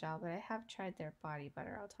shower gel, but I have tried their body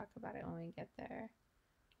butter. I'll talk about it when we get there.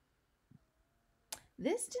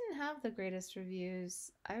 This didn't have the greatest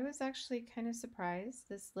reviews. I was actually kind of surprised.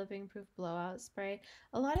 This Living Proof Blowout Spray.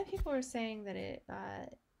 A lot of people were saying that it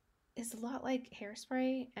is a lot like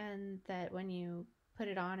hairspray, and that when you put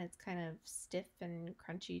it on, it's kind of stiff and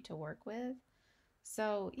crunchy to work with.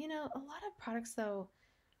 So, a lot of products, though,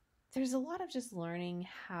 there's a lot of just learning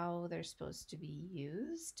how they're supposed to be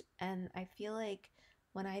used. And I feel like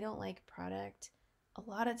when I don't like a product, a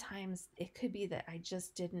lot of times it could be that I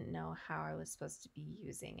just didn't know how I was supposed to be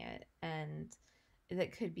using it. And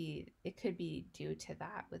it could be due to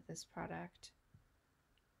that with this product.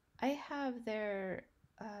 I have their,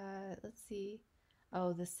 let's see.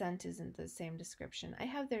 Oh, the scent isn't the same description. I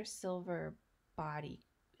have their silver body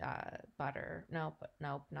butter. Nope,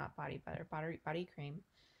 not body butter. Body cream.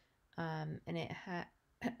 And it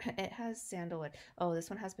has sandalwood. Oh, this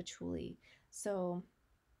one has patchouli. So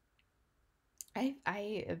I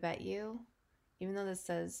bet you, even though this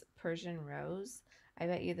says Persian rose, I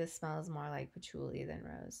bet you this smells more like patchouli than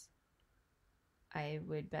rose. I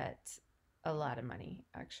would bet a lot of money,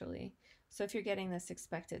 actually. So if you're getting this,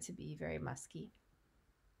 expect it to be very musky.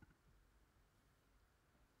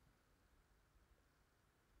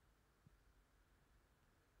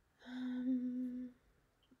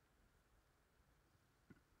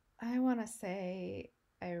 I want to say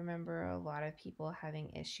I remember a lot of people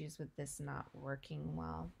having issues with this not working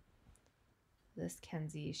well. This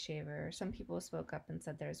Kenzie shaver. Some people spoke up and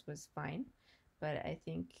said theirs was fine, but I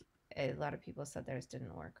think a lot of people said theirs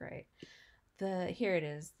didn't work right. Here it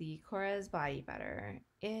is, the Korres body butter.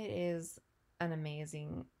 It is an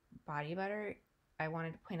amazing body butter. I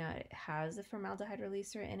wanted to point out it has a formaldehyde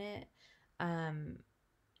releaser in it.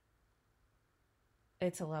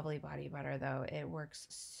 It's a lovely body butter though. It works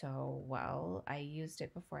so well. I used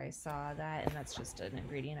it before I saw that, and that's just an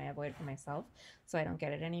ingredient I avoid for myself, so I don't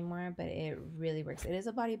get it anymore, but it really works. It is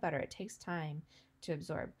a body butter. It takes time to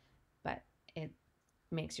absorb, but it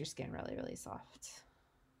makes your skin really, really soft.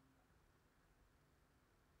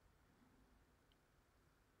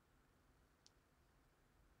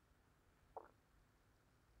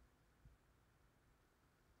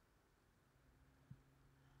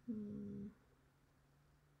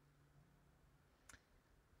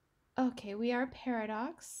 Okay, we are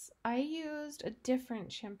Paradox. I used a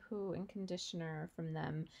different shampoo and conditioner from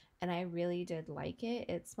them, and I really did like it.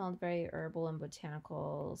 It smelled very herbal and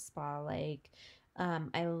botanical, spa-like.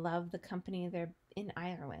 I love the company. They're in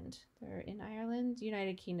Ireland. They're in Ireland,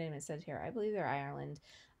 United Kingdom, it says here. I believe they're Ireland.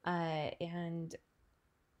 And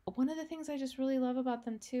one of the things I just really love about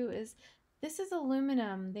them too is this is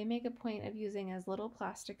aluminum. They make a point of using as little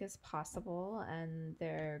plastic as possible, and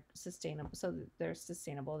they're sustainable. So they're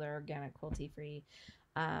sustainable, they're organic, cruelty-free,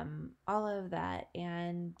 all of that.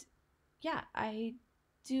 And yeah, I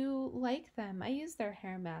do like them. I use their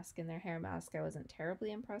hair mask, and their hair mask I wasn't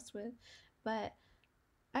terribly impressed with, but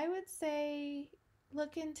I would say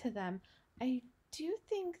look into them. I do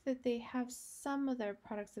think that they have some of their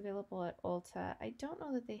products available at Ulta. I don't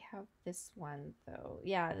know that they have this one though.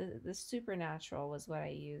 Yeah, the Supernatural was what I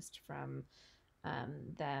used from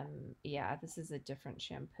them. Yeah, this is a different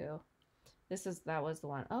shampoo. That was the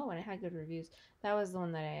one. Oh, and it had good reviews. That was the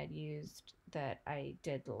one that I had used that I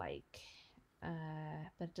did like.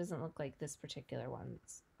 But it doesn't look like this particular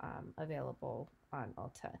one's available on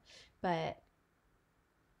Ulta. But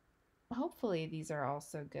hopefully these are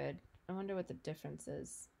also good. I wonder what the difference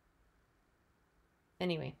is.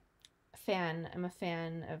 Anyway, I'm a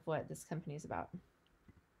fan of what this company is about.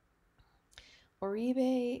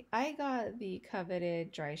 Oribe, I got the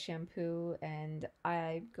coveted dry shampoo, and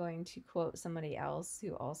I'm going to quote somebody else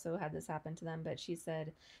who also had this happen to them, but she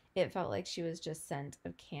said it felt like she was just sent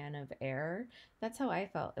a can of air. That's how I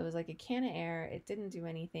felt. It was like a can of air. It didn't do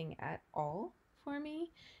anything at all for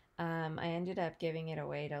me. I ended up giving it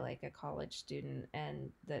away to like a college student,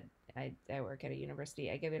 and that I work at a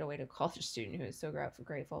university. I gave it away to a college student who was so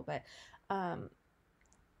grateful, but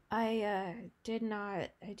I did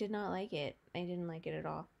not like it. I didn't like it at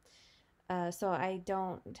all. So I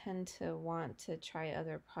don't tend to want to try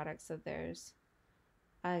other products of theirs.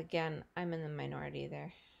 Again, I'm in the minority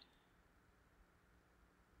there.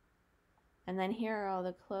 And then here are all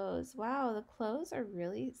the clothes. Wow, the clothes are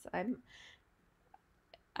really, I'm,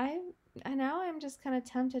 now I'm just kind of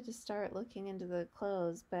tempted to start looking into the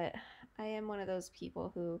clothes, but I am one of those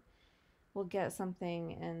people who will get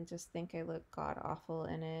something and just think I look god awful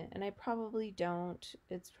in it. And I probably don't.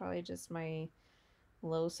 It's probably just my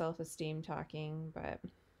low self-esteem talking, but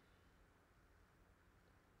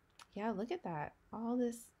yeah, look at that. All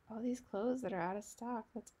these clothes that are out of stock.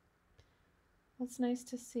 That's nice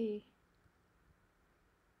to see.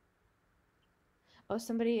 Oh,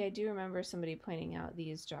 I do remember somebody pointing out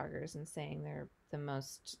these joggers and saying they're the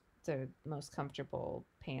most comfortable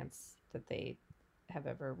pants that they have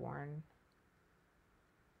ever worn.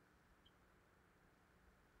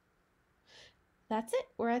 That's it.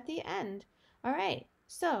 We're at the end. All right.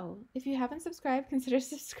 So if you haven't subscribed, consider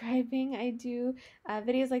subscribing. I do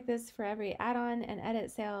videos like this for every add-on and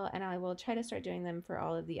edit sale, and I will try to start doing them for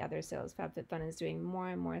all of the other sales. FabFitFun is doing more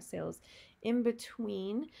and more sales in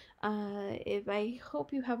between. If I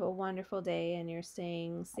hope you have a wonderful day and you're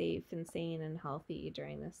staying safe and sane and healthy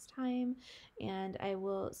during this time, and I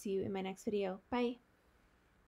will see you in my next video. Bye.